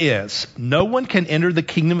truth is, no one can enter the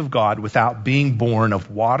kingdom of God without being born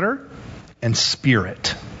of water and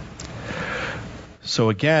spirit. So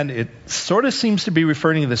again, it sort of seems to be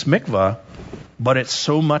referring to this mikvah, but it's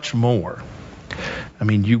so much more. I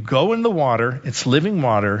mean, you go in the water, it's living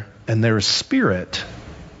water, and there is spirit.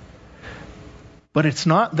 But it's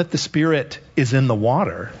not that the spirit is in the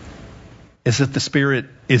water. It's that the spirit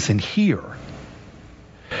is in here.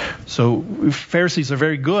 So Pharisees are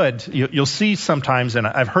very good. You'll see sometimes, and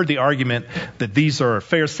I've heard the argument that these are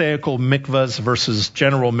Pharisaical mikvahs versus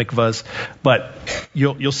general mikvahs, but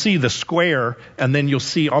you'll see the square, and then you'll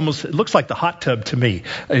see almost, it looks like the hot tub to me.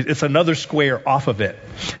 It's another square off of it.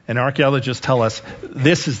 And archaeologists tell us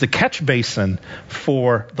this is the catch basin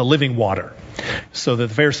for the living water. So that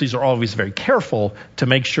the Pharisees are always very careful to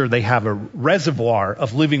make sure they have a reservoir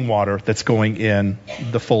of living water that's going in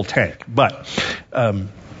the full tank. But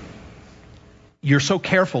you're so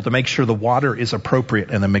careful to make sure the water is appropriate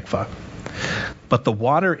in the mikvah. But the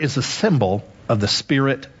water is a symbol of the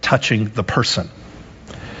Spirit touching the person.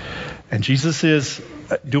 And Jesus is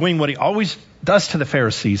doing what he always does to the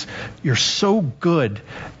Pharisees. You're so good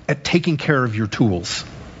at taking care of your tools,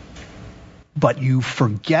 but you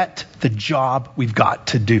forget the job we've got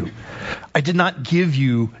to do. I did not give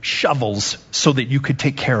you shovels so that you could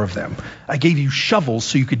take care of them. I gave you shovels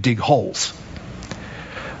so you could dig holes.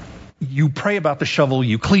 You pray about the shovel,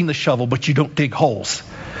 you clean the shovel, but you don't dig holes.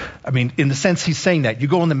 I mean, in the sense he's saying that. You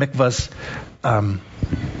go in the mikvahs,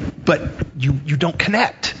 but you don't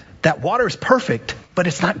connect. That water is perfect, but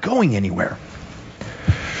it's not going anywhere.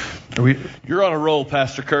 You're on a roll,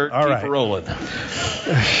 Pastor Kurt. All Keep right. it rolling.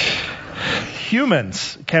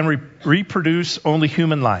 Humans can reproduce only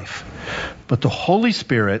human life, but the Holy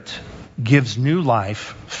Spirit gives new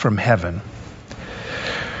life from heaven.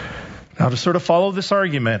 Now, to sort of follow this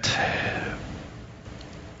argument,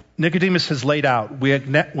 Nicodemus has laid out, we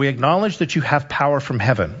acknowledge that you have power from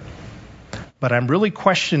heaven, but I'm really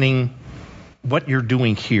questioning what you're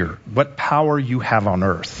doing here, what power you have on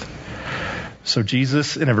earth. So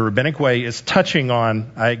Jesus, in a rabbinic way, is touching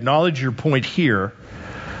on, I acknowledge your point here,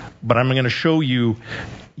 but I'm going to show you,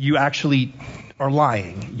 you actually are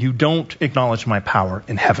lying. You don't acknowledge my power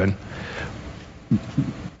in heaven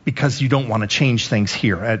because you don't want to change things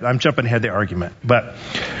here. I'm jumping ahead of the argument.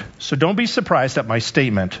 So don't be surprised at my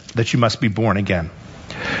statement that you must be born again.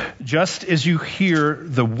 Just as you hear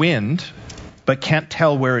the wind, but can't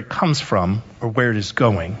tell where it comes from or where it is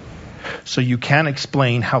going, so you can't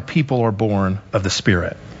explain how people are born of the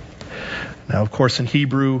Spirit. Now, of course, in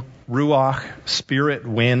Hebrew, ruach, spirit,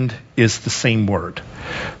 wind, is the same word.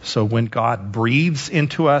 So when God breathes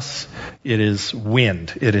into us, it is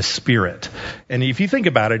wind, it is spirit. And if you think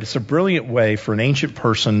about it, it's a brilliant way for an ancient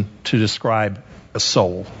person to describe a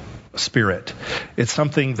soul, a spirit. It's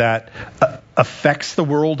something that affects the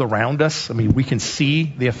world around us. I mean, we can see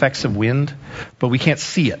the effects of wind, but we can't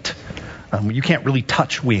see it. You can't really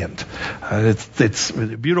touch wind. It's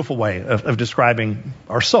a beautiful way of describing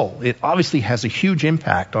our soul. It obviously has a huge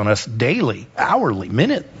impact on us daily, hourly,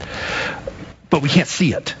 minute, but we can't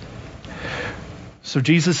see it. So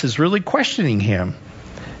Jesus is really questioning him.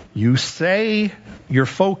 You say your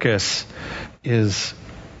focus is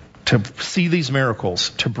to see these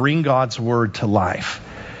miracles, to bring God's word to life,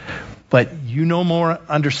 but you no more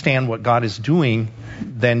understand what God is doing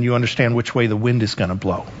than you understand which way the wind is going to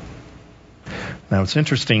blow. Now, it's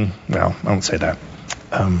interesting. Well, I won't say that.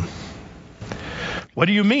 What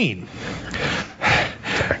do you mean?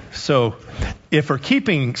 So, if we're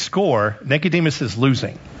keeping score, Nicodemus is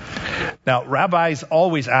losing. Now, rabbis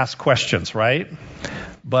always ask questions, right?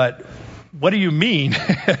 But what do you mean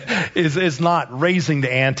is not raising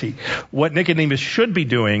the ante. What Nicodemus should be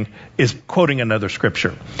doing is quoting another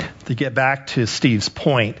scripture. To get back to Steve's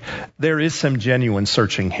point, there is some genuine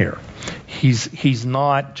searching here. He's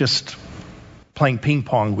not just playing ping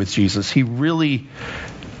pong with Jesus. He really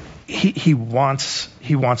he wants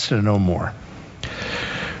to know more.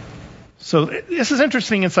 So this is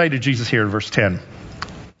interesting insight of Jesus here in verse 10.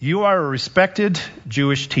 You are a respected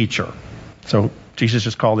Jewish teacher. So Jesus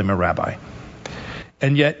just called him a rabbi.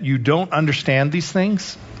 And yet you don't understand these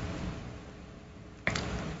things?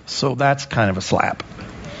 So that's kind of a slap.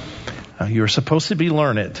 You're supposed to be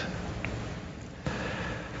learned.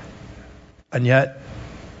 And yet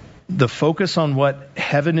the focus on what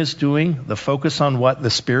heaven is doing, the focus on what the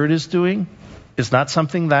Spirit is doing, is not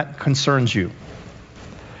something that concerns you.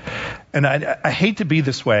 And I hate to be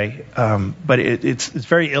this way, but it's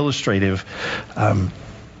very illustrative.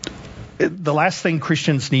 The last thing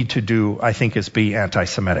Christians need to do, I think, is be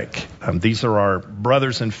anti-Semitic. These are our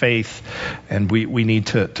brothers in faith, and we need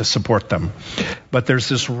to support them. But there's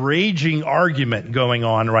this raging argument going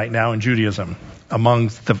on right now in Judaism among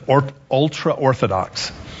the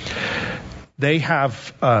ultra-Orthodox. They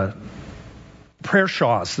have prayer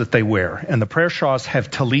shawls that they wear, and the prayer shawls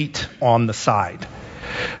have talit on the side.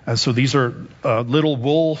 So these are little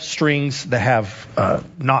wool strings that have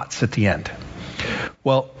knots at the end.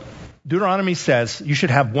 Well, Deuteronomy says you should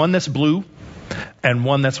have one that's blue and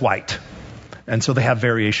one that's white. And so they have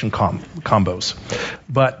variation combos.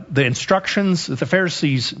 But the instructions that the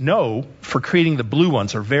Pharisees know for creating the blue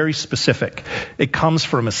ones are very specific. It comes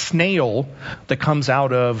from a snail that comes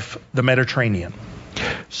out of the Mediterranean.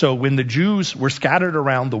 So when the Jews were scattered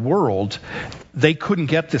around the world, they couldn't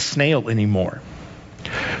get this snail anymore.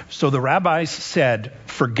 So the rabbis said,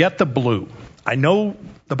 forget the blue. I know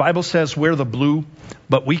the Bible says wear the blue,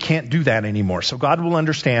 but we can't do that anymore. So God will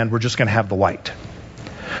understand we're just going to have the white.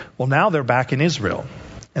 Well, now they're back in Israel,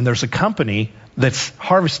 and there's a company that's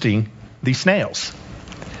harvesting these snails.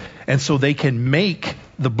 And so they can make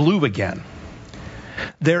the blue again.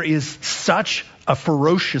 There is such a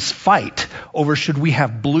ferocious fight over should we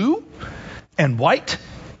have blue and white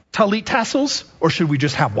talit tassels, or should we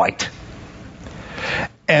just have white?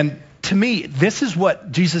 And to me, this is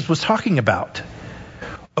what Jesus was talking about.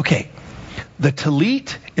 Okay, the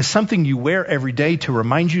talit is something you wear every day to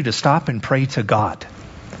remind you to stop and pray to God.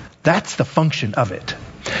 That's the function of it.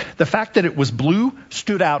 The fact that it was blue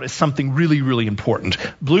stood out as something really, really important.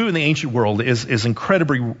 Blue in the ancient world is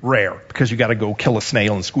incredibly rare because you got to go kill a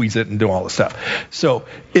snail and squeeze it and do all this stuff. So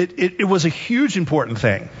it was a huge important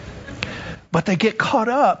thing. But they get caught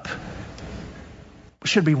up.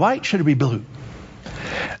 Should it be white? Should it be blue?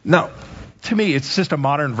 Now, to me, it's just a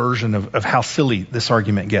modern version of how silly this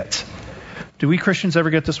argument gets. Do we Christians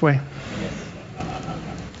ever get this way?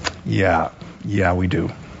 Yeah, we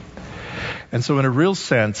do. And so in a real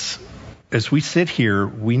sense, as we sit here,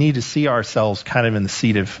 we need to see ourselves kind of in the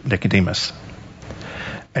seat of Nicodemus.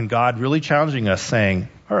 And God really challenging us, saying,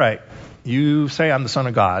 all right, you say I'm the Son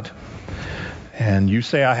of God, and you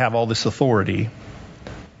say I have all this authority,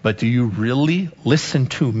 but do you really listen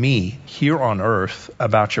to me here on earth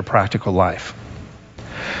about your practical life?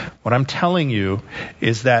 What I'm telling you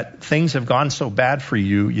is that things have gone so bad for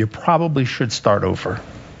you, you probably should start over.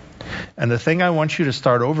 And the thing I want you to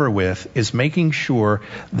start over with is making sure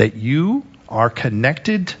that you are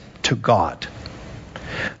connected to God.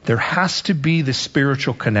 There has to be the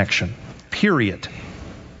spiritual connection, period.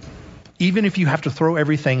 Even if you have to throw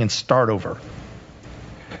everything and start over,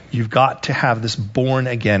 you've got to have this born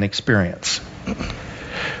again experience.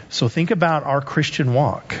 So think about our Christian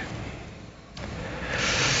walk.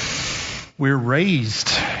 We're raised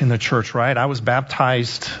in the church, right? I was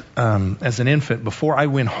baptized as an infant before I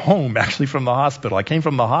went home, actually, from the hospital. I came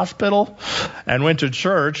from the hospital and went to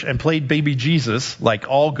church and played baby Jesus, like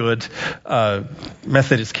all good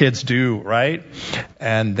Methodist kids do, right?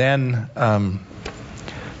 And then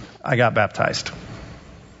I got baptized.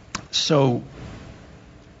 So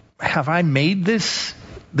have I made this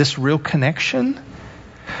real connection?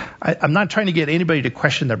 I'm not trying to get anybody to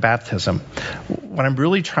question their baptism. What I'm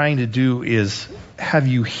really trying to do is have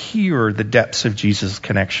you hear the depths of Jesus'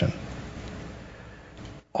 connection.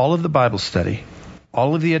 All of the Bible study,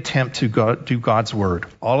 all of the attempt to do God's word,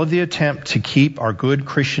 all of the attempt to keep our good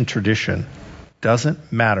Christian tradition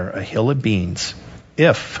doesn't matter a hill of beans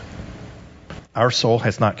if our soul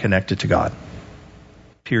has not connected to God.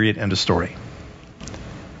 Period. End of story.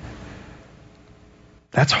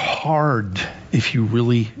 That's hard if you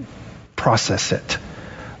really process it.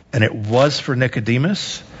 And it was for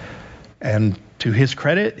Nicodemus, and to his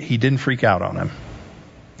credit, he didn't freak out on him.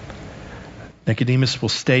 Nicodemus will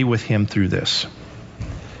stay with him through this.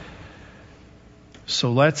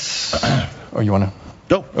 So let's... Oh, you want to?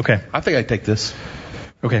 No. Okay. I think I take this.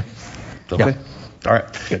 Okay. Okay. Yeah. All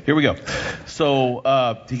right. Good. Here we go.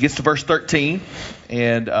 So he gets to verse 13,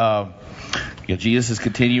 and Jesus is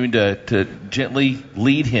continuing to gently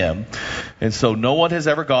lead him. And so no one has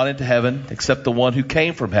ever gone into heaven except the one who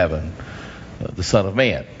came from heaven, the Son of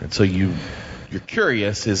Man. And so you're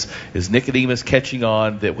curious, is Nicodemus catching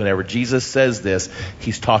on that whenever Jesus says this,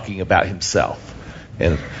 he's talking about himself?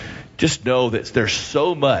 And just know that there's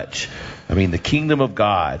so much. I mean, the kingdom of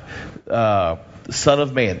God, the Son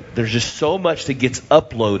of Man, there's just so much that gets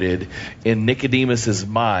uploaded in Nicodemus's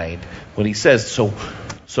mind when he says,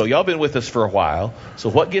 so y'all been with us for a while. So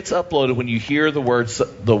what gets uploaded when you hear the words,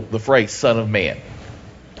 the phrase Son of Man?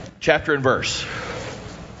 Chapter and verse.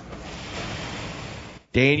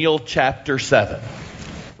 Daniel chapter 7.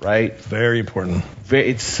 Right? Very important.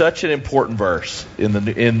 It's such an important verse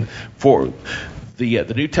for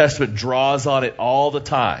the New Testament draws on it all the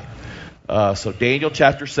time. So Daniel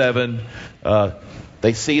chapter 7,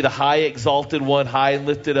 they see the high exalted one, high and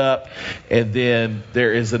lifted up, and then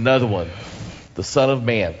there is another one, the Son of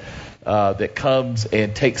Man, that comes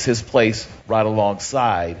and takes his place right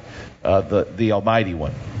alongside the Almighty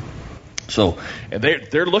One. So, and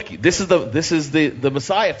they're looking. This is the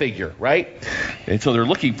Messiah figure, right? And so they're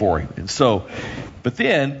looking for him. And so, but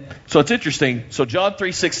then, so it's interesting. So John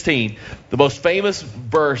 3:16, the most famous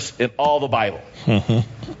verse in all the Bible.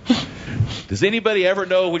 Does anybody ever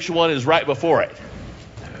know which one is right before it?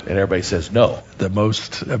 And everybody says no. The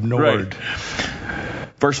most ignored. Right.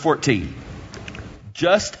 Verse 14.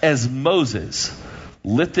 Just as Moses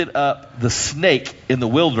lifted up the snake in the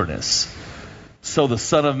wilderness, so the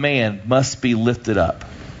Son of Man must be lifted up,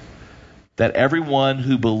 that everyone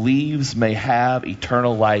who believes may have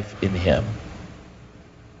eternal life in him.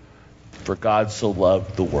 For God so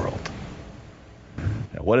loved the world.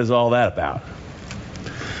 Now, what is all that about?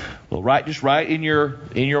 Well, just write in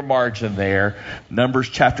your margin there, Numbers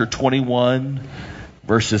chapter 21,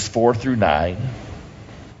 verses 4 through 9.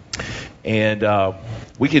 And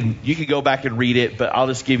you can go back and read it, but I'll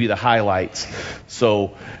just give you the highlights.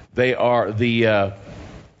 So they are the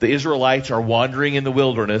Israelites are wandering in the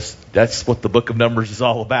wilderness. That's what the book of Numbers is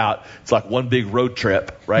all about. It's like one big road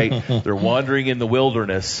trip, right? They're wandering in the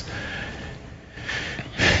wilderness,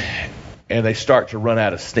 and they start to run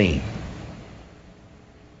out of steam.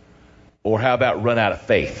 Or how about run out of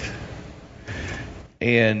faith?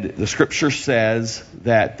 And the scripture says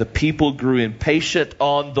that the people grew impatient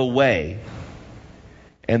on the way,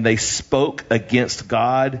 and they spoke against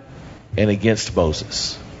God and against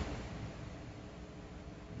Moses.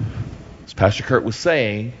 As Pastor Kurt was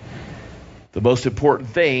saying, the most important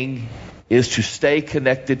thing is to stay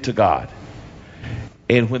connected to God.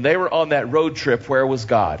 And when they were on that road trip, where was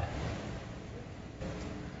God?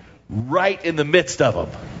 Right in the midst of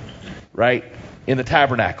them. Right? In the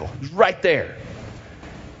tabernacle. It was right there.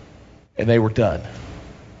 And they were done.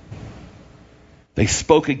 They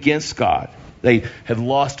spoke against God. They had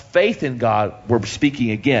lost faith in God, were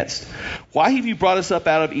speaking against. Why have you brought us up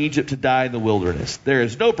out of Egypt to die in the wilderness? There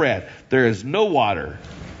is no bread. There is no water.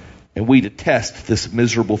 And we detest this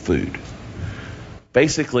miserable food.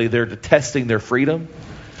 Basically, they're detesting their freedom.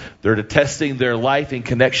 They're detesting their life in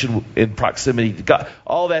connection, in proximity to God.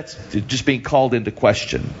 All that's just being called into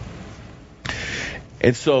question.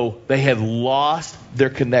 And so they had lost their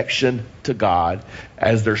connection to God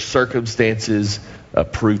as their circumstances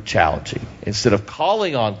proved challenging. Instead of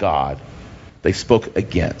calling on God, they spoke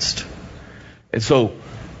against. And so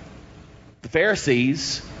the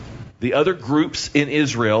Pharisees, the other groups in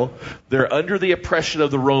Israel, they're under the oppression of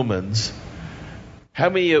the Romans. How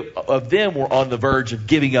many of them were on the verge of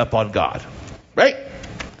giving up on God? Right?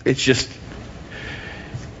 It's just...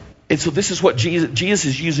 And so this is what Jesus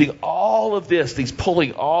is using all of this. He's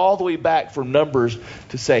pulling all the way back from Numbers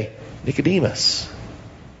to say, Nicodemus,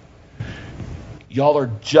 y'all are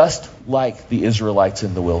just like the Israelites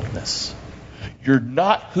in the wilderness. You're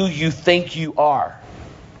not who you think you are.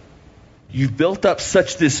 You've built up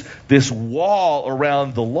such this wall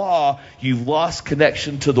around the law, you've lost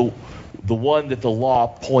connection to the one that the law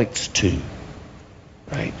points to.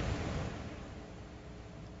 Right?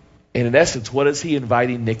 And in essence, what is he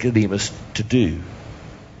inviting Nicodemus to do?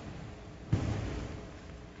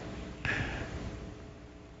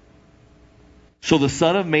 So the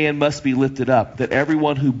Son of Man must be lifted up, that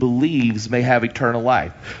everyone who believes may have eternal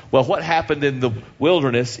life. Well, what happened in the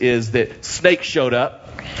wilderness is that snakes showed up.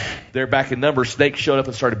 They're back in Numbers. Snakes showed up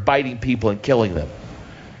and started biting people and killing them.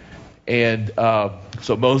 And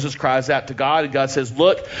so Moses cries out to God, and God says,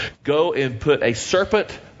 look, go and put a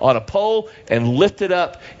serpent on a pole and lift it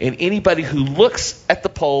up, and anybody who looks at the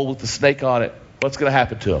pole with the snake on it, what's going to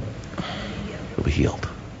happen to him? He'll be healed.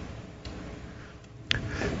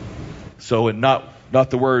 So, and not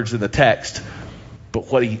the words in the text,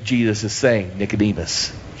 but what Jesus is saying,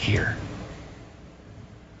 Nicodemus, here.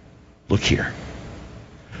 Look here.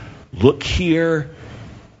 Look here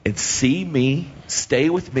and see me. Stay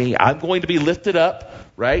with me. I'm going to be lifted up,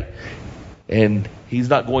 right? And he's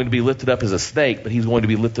not going to be lifted up as a snake, but he's going to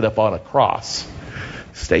be lifted up on a cross.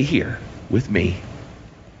 Stay here with me,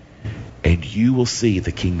 and you will see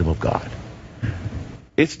the kingdom of God.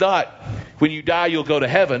 It's not, when you die, you'll go to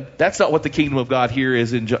heaven. That's not what the kingdom of God here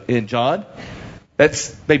is in John.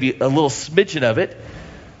 That's maybe a little smidgen of it.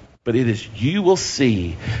 But it is, you will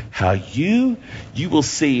see how you will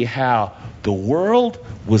see how the world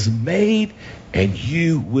was made, and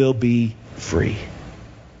you will be free.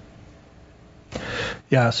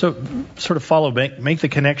 Yeah, so sort of make the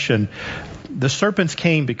connection. The serpents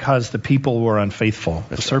came because the people were unfaithful.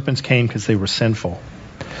 The serpents came because they were sinful.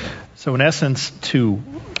 So in essence, to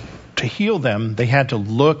heal them, they had to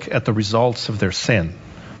look at the results of their sin,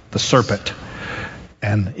 the serpent.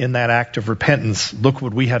 And in that act of repentance, look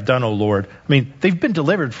what we have done, O Lord. I mean, they've been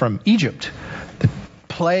delivered from Egypt. The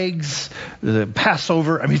plagues, the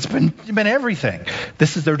Passover. I mean, it's been everything.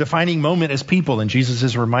 This is their defining moment as people, and Jesus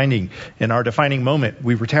is reminding, in our defining moment,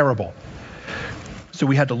 we were terrible. So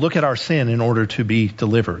we had to look at our sin in order to be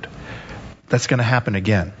delivered. That's going to happen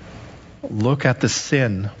again. Look at the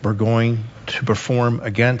sin we're going to perform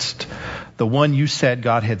against the one you said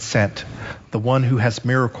God had sent, the one who has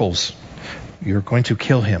miracles. You're going to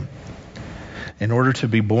kill him. In order to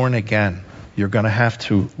be born again, you're going to have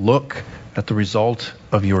to look at the result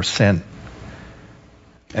of your sin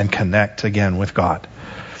and connect again with God.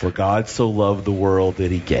 For God so loved the world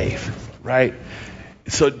that he gave. Right?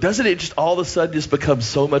 So doesn't it just all of a sudden just become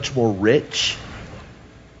so much more rich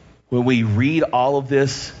when we read all of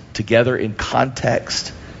this together in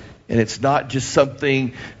context? And it's not just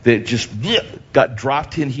something that just got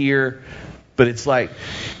dropped in here, but it's like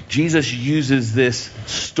Jesus uses this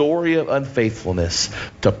story of unfaithfulness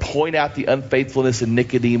to point out the unfaithfulness in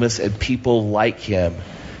Nicodemus and people like him,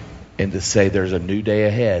 and to say there's a new day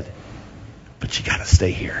ahead, but you got to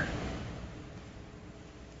stay here.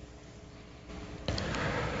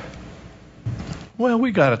 Well,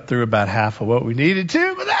 we got it through about half of what we needed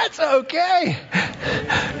to, but that's okay.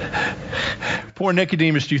 Poor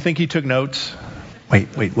Nicodemus, do you think he took notes? Wait,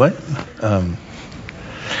 what?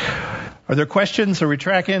 Are there questions? Are we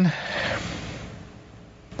tracking?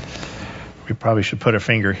 We probably should put a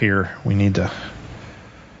finger here. We need to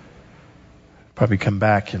probably come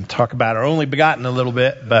back and talk about our only begotten a little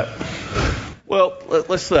bit, but... Well,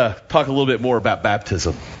 let's talk a little bit more about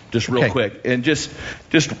baptism, just real quick. And just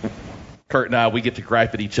Kurt and I, we get to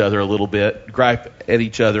gripe at each other a little bit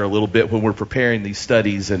when we're preparing these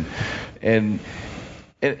studies, and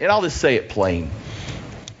I'll just say it plain,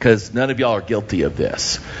 because none of y'all are guilty of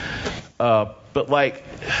this. But like,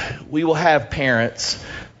 we will have parents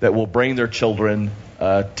that will bring their children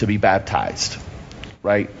to be baptized,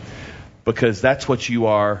 right? Because that's what you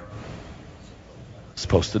are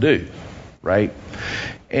supposed to do, right?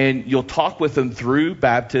 And you'll talk with them through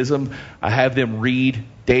baptism. I have them read.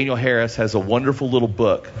 Daniel Harris has a wonderful little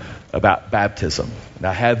book about baptism. And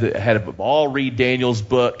I had them all read Daniel's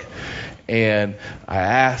book. And I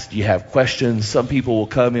asked, do you have questions? Some people will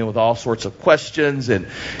come in with all sorts of questions. And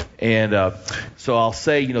so I'll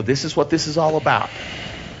say, this is what this is all about.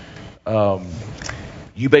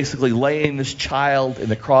 You basically laying this child in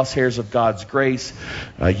the crosshairs of God's grace.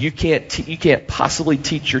 You can't possibly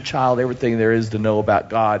teach your child everything there is to know about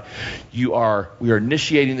God. We are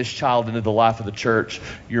initiating this child into the life of the church.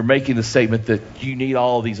 You're making the statement that you need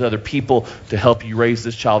all of these other people to help you raise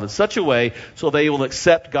this child in such a way so they will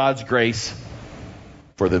accept God's grace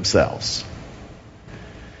for themselves.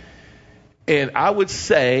 And I would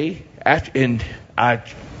say, and I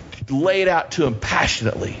lay it out to them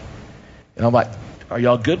passionately, and I'm like, are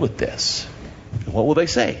y'all good with this? And what will they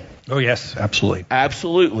say? Oh, yes, absolutely.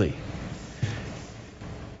 Absolutely.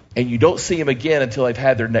 And you don't see them again until they've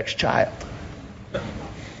had their next child.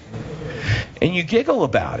 And you giggle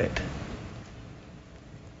about it.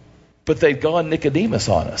 But they've gone Nicodemus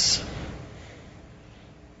on us.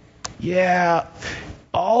 Yeah,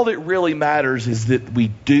 all that really matters is that we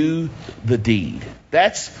do the deed.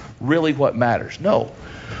 That's really what matters. No.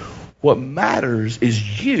 What matters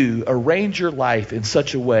is you arrange your life in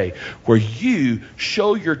such a way where you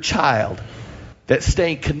show your child that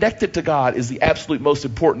staying connected to God is the absolute most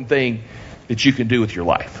important thing that you can do with your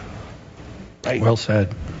life. Right? Well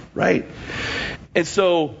said. Right? And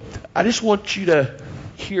so I just want you to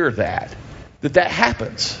hear that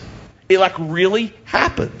happens. It really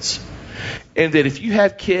happens. And that if you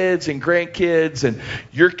have kids and grandkids and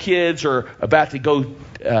your kids are about to go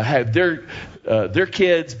have their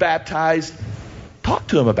kids baptized, talk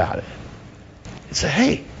to them about it. And say,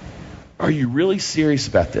 hey, are you really serious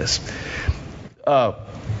about this? The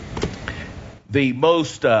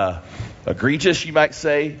most egregious, you might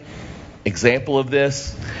say, example of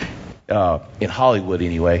this, in Hollywood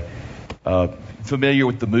anyway, familiar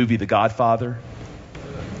with the movie The Godfather?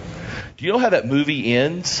 Do you know how that movie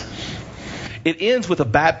ends? It ends with a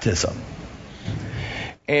baptism.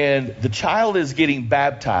 And the child is getting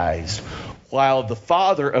baptized while the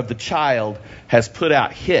father of the child has put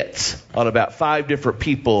out hits on about 5 different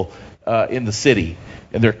people in the city.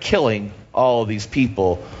 And they're killing all of these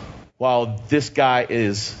people while this guy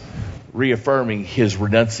is reaffirming his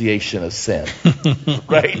renunciation of sin.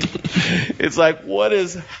 Right? It's like, what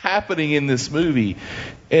is happening in this movie?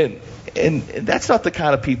 And that's not the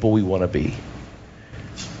kind of people we want to be.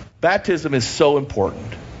 Baptism is so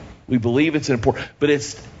important. We believe it's important, but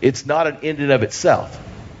it's not an end in of itself.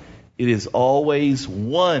 It is always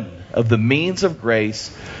one of the means of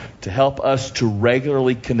grace to help us to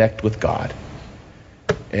regularly connect with God.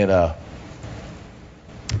 And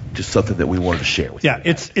just something that we wanted to share with you. Yeah,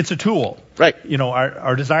 it's a tool. Right. You know,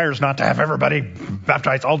 our desire is not to have everybody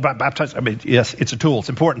baptized, all baptized. I mean, yes, it's a tool. It's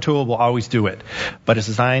an important tool. We'll always do it. But it's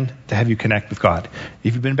designed to have you connect with God.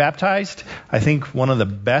 If you've been baptized, I think one of the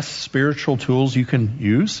best spiritual tools you can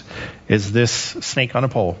use is this snake on a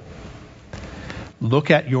pole.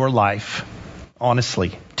 Look at your life,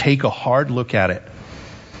 honestly. Take a hard look at it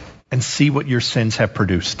and see what your sins have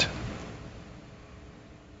produced.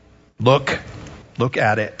 Look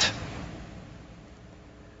at it.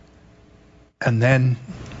 And then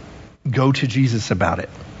go to Jesus about it.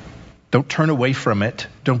 Don't turn away from it.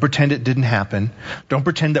 Don't pretend it didn't happen. Don't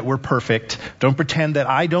pretend that we're perfect. Don't pretend that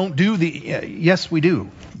I don't do yes, we do.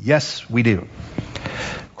 Yes, we do.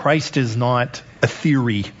 Christ is not a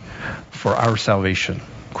theory for our salvation.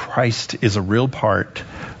 Christ is a real part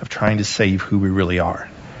of trying to save who we really are.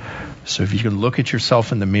 So if you can look at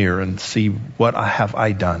yourself in the mirror and see, what have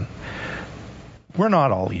I done? We're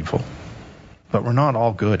not all evil, but we're not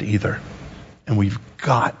all good either. And we've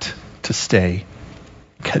got to stay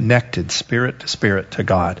connected spirit to spirit to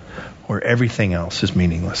God, where everything else is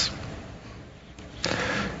meaningless.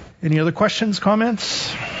 Any other questions,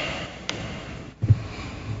 comments?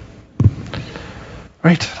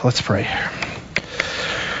 Right, let's pray.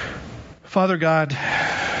 Father God,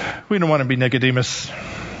 we don't want to be Nicodemus.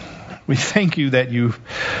 We thank you that you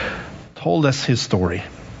told us his story,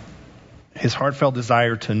 his heartfelt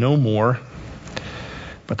desire to know more,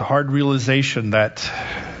 but the hard realization that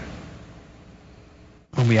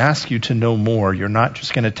when we ask you to know more, you're not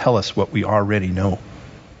just going to tell us what we already know.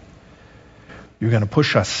 You're going to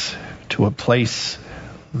push us to a place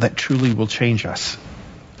that truly will change us.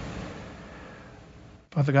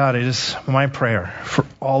 Father God, it is my prayer for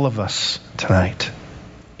all of us tonight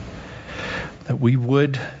that we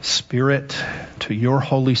would, Spirit to your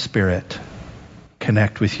Holy Spirit,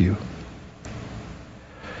 connect with you.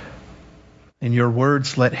 In your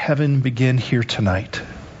words, let heaven begin here tonight.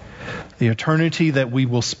 The eternity that we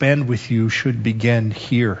will spend with you should begin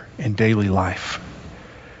here in daily life.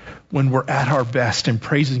 When we're at our best in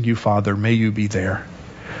praising you, Father, may you be there.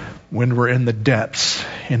 When we're in the depths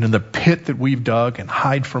and in the pit that we've dug and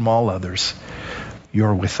hide from all others,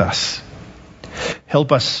 you're with us.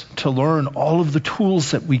 Help us to learn all of the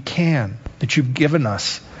tools that we can, that you've given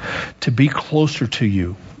us to be closer to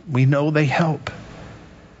you. We know they help.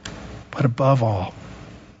 But above all,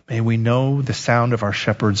 may we know the sound of our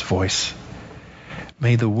shepherd's voice.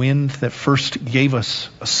 May the wind that first gave us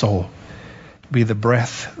a soul be the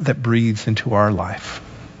breath that breathes into our life.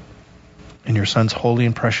 In your Son's holy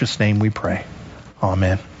and precious name we pray.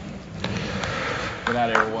 Amen. Good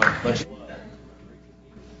night, everyone. Bless you.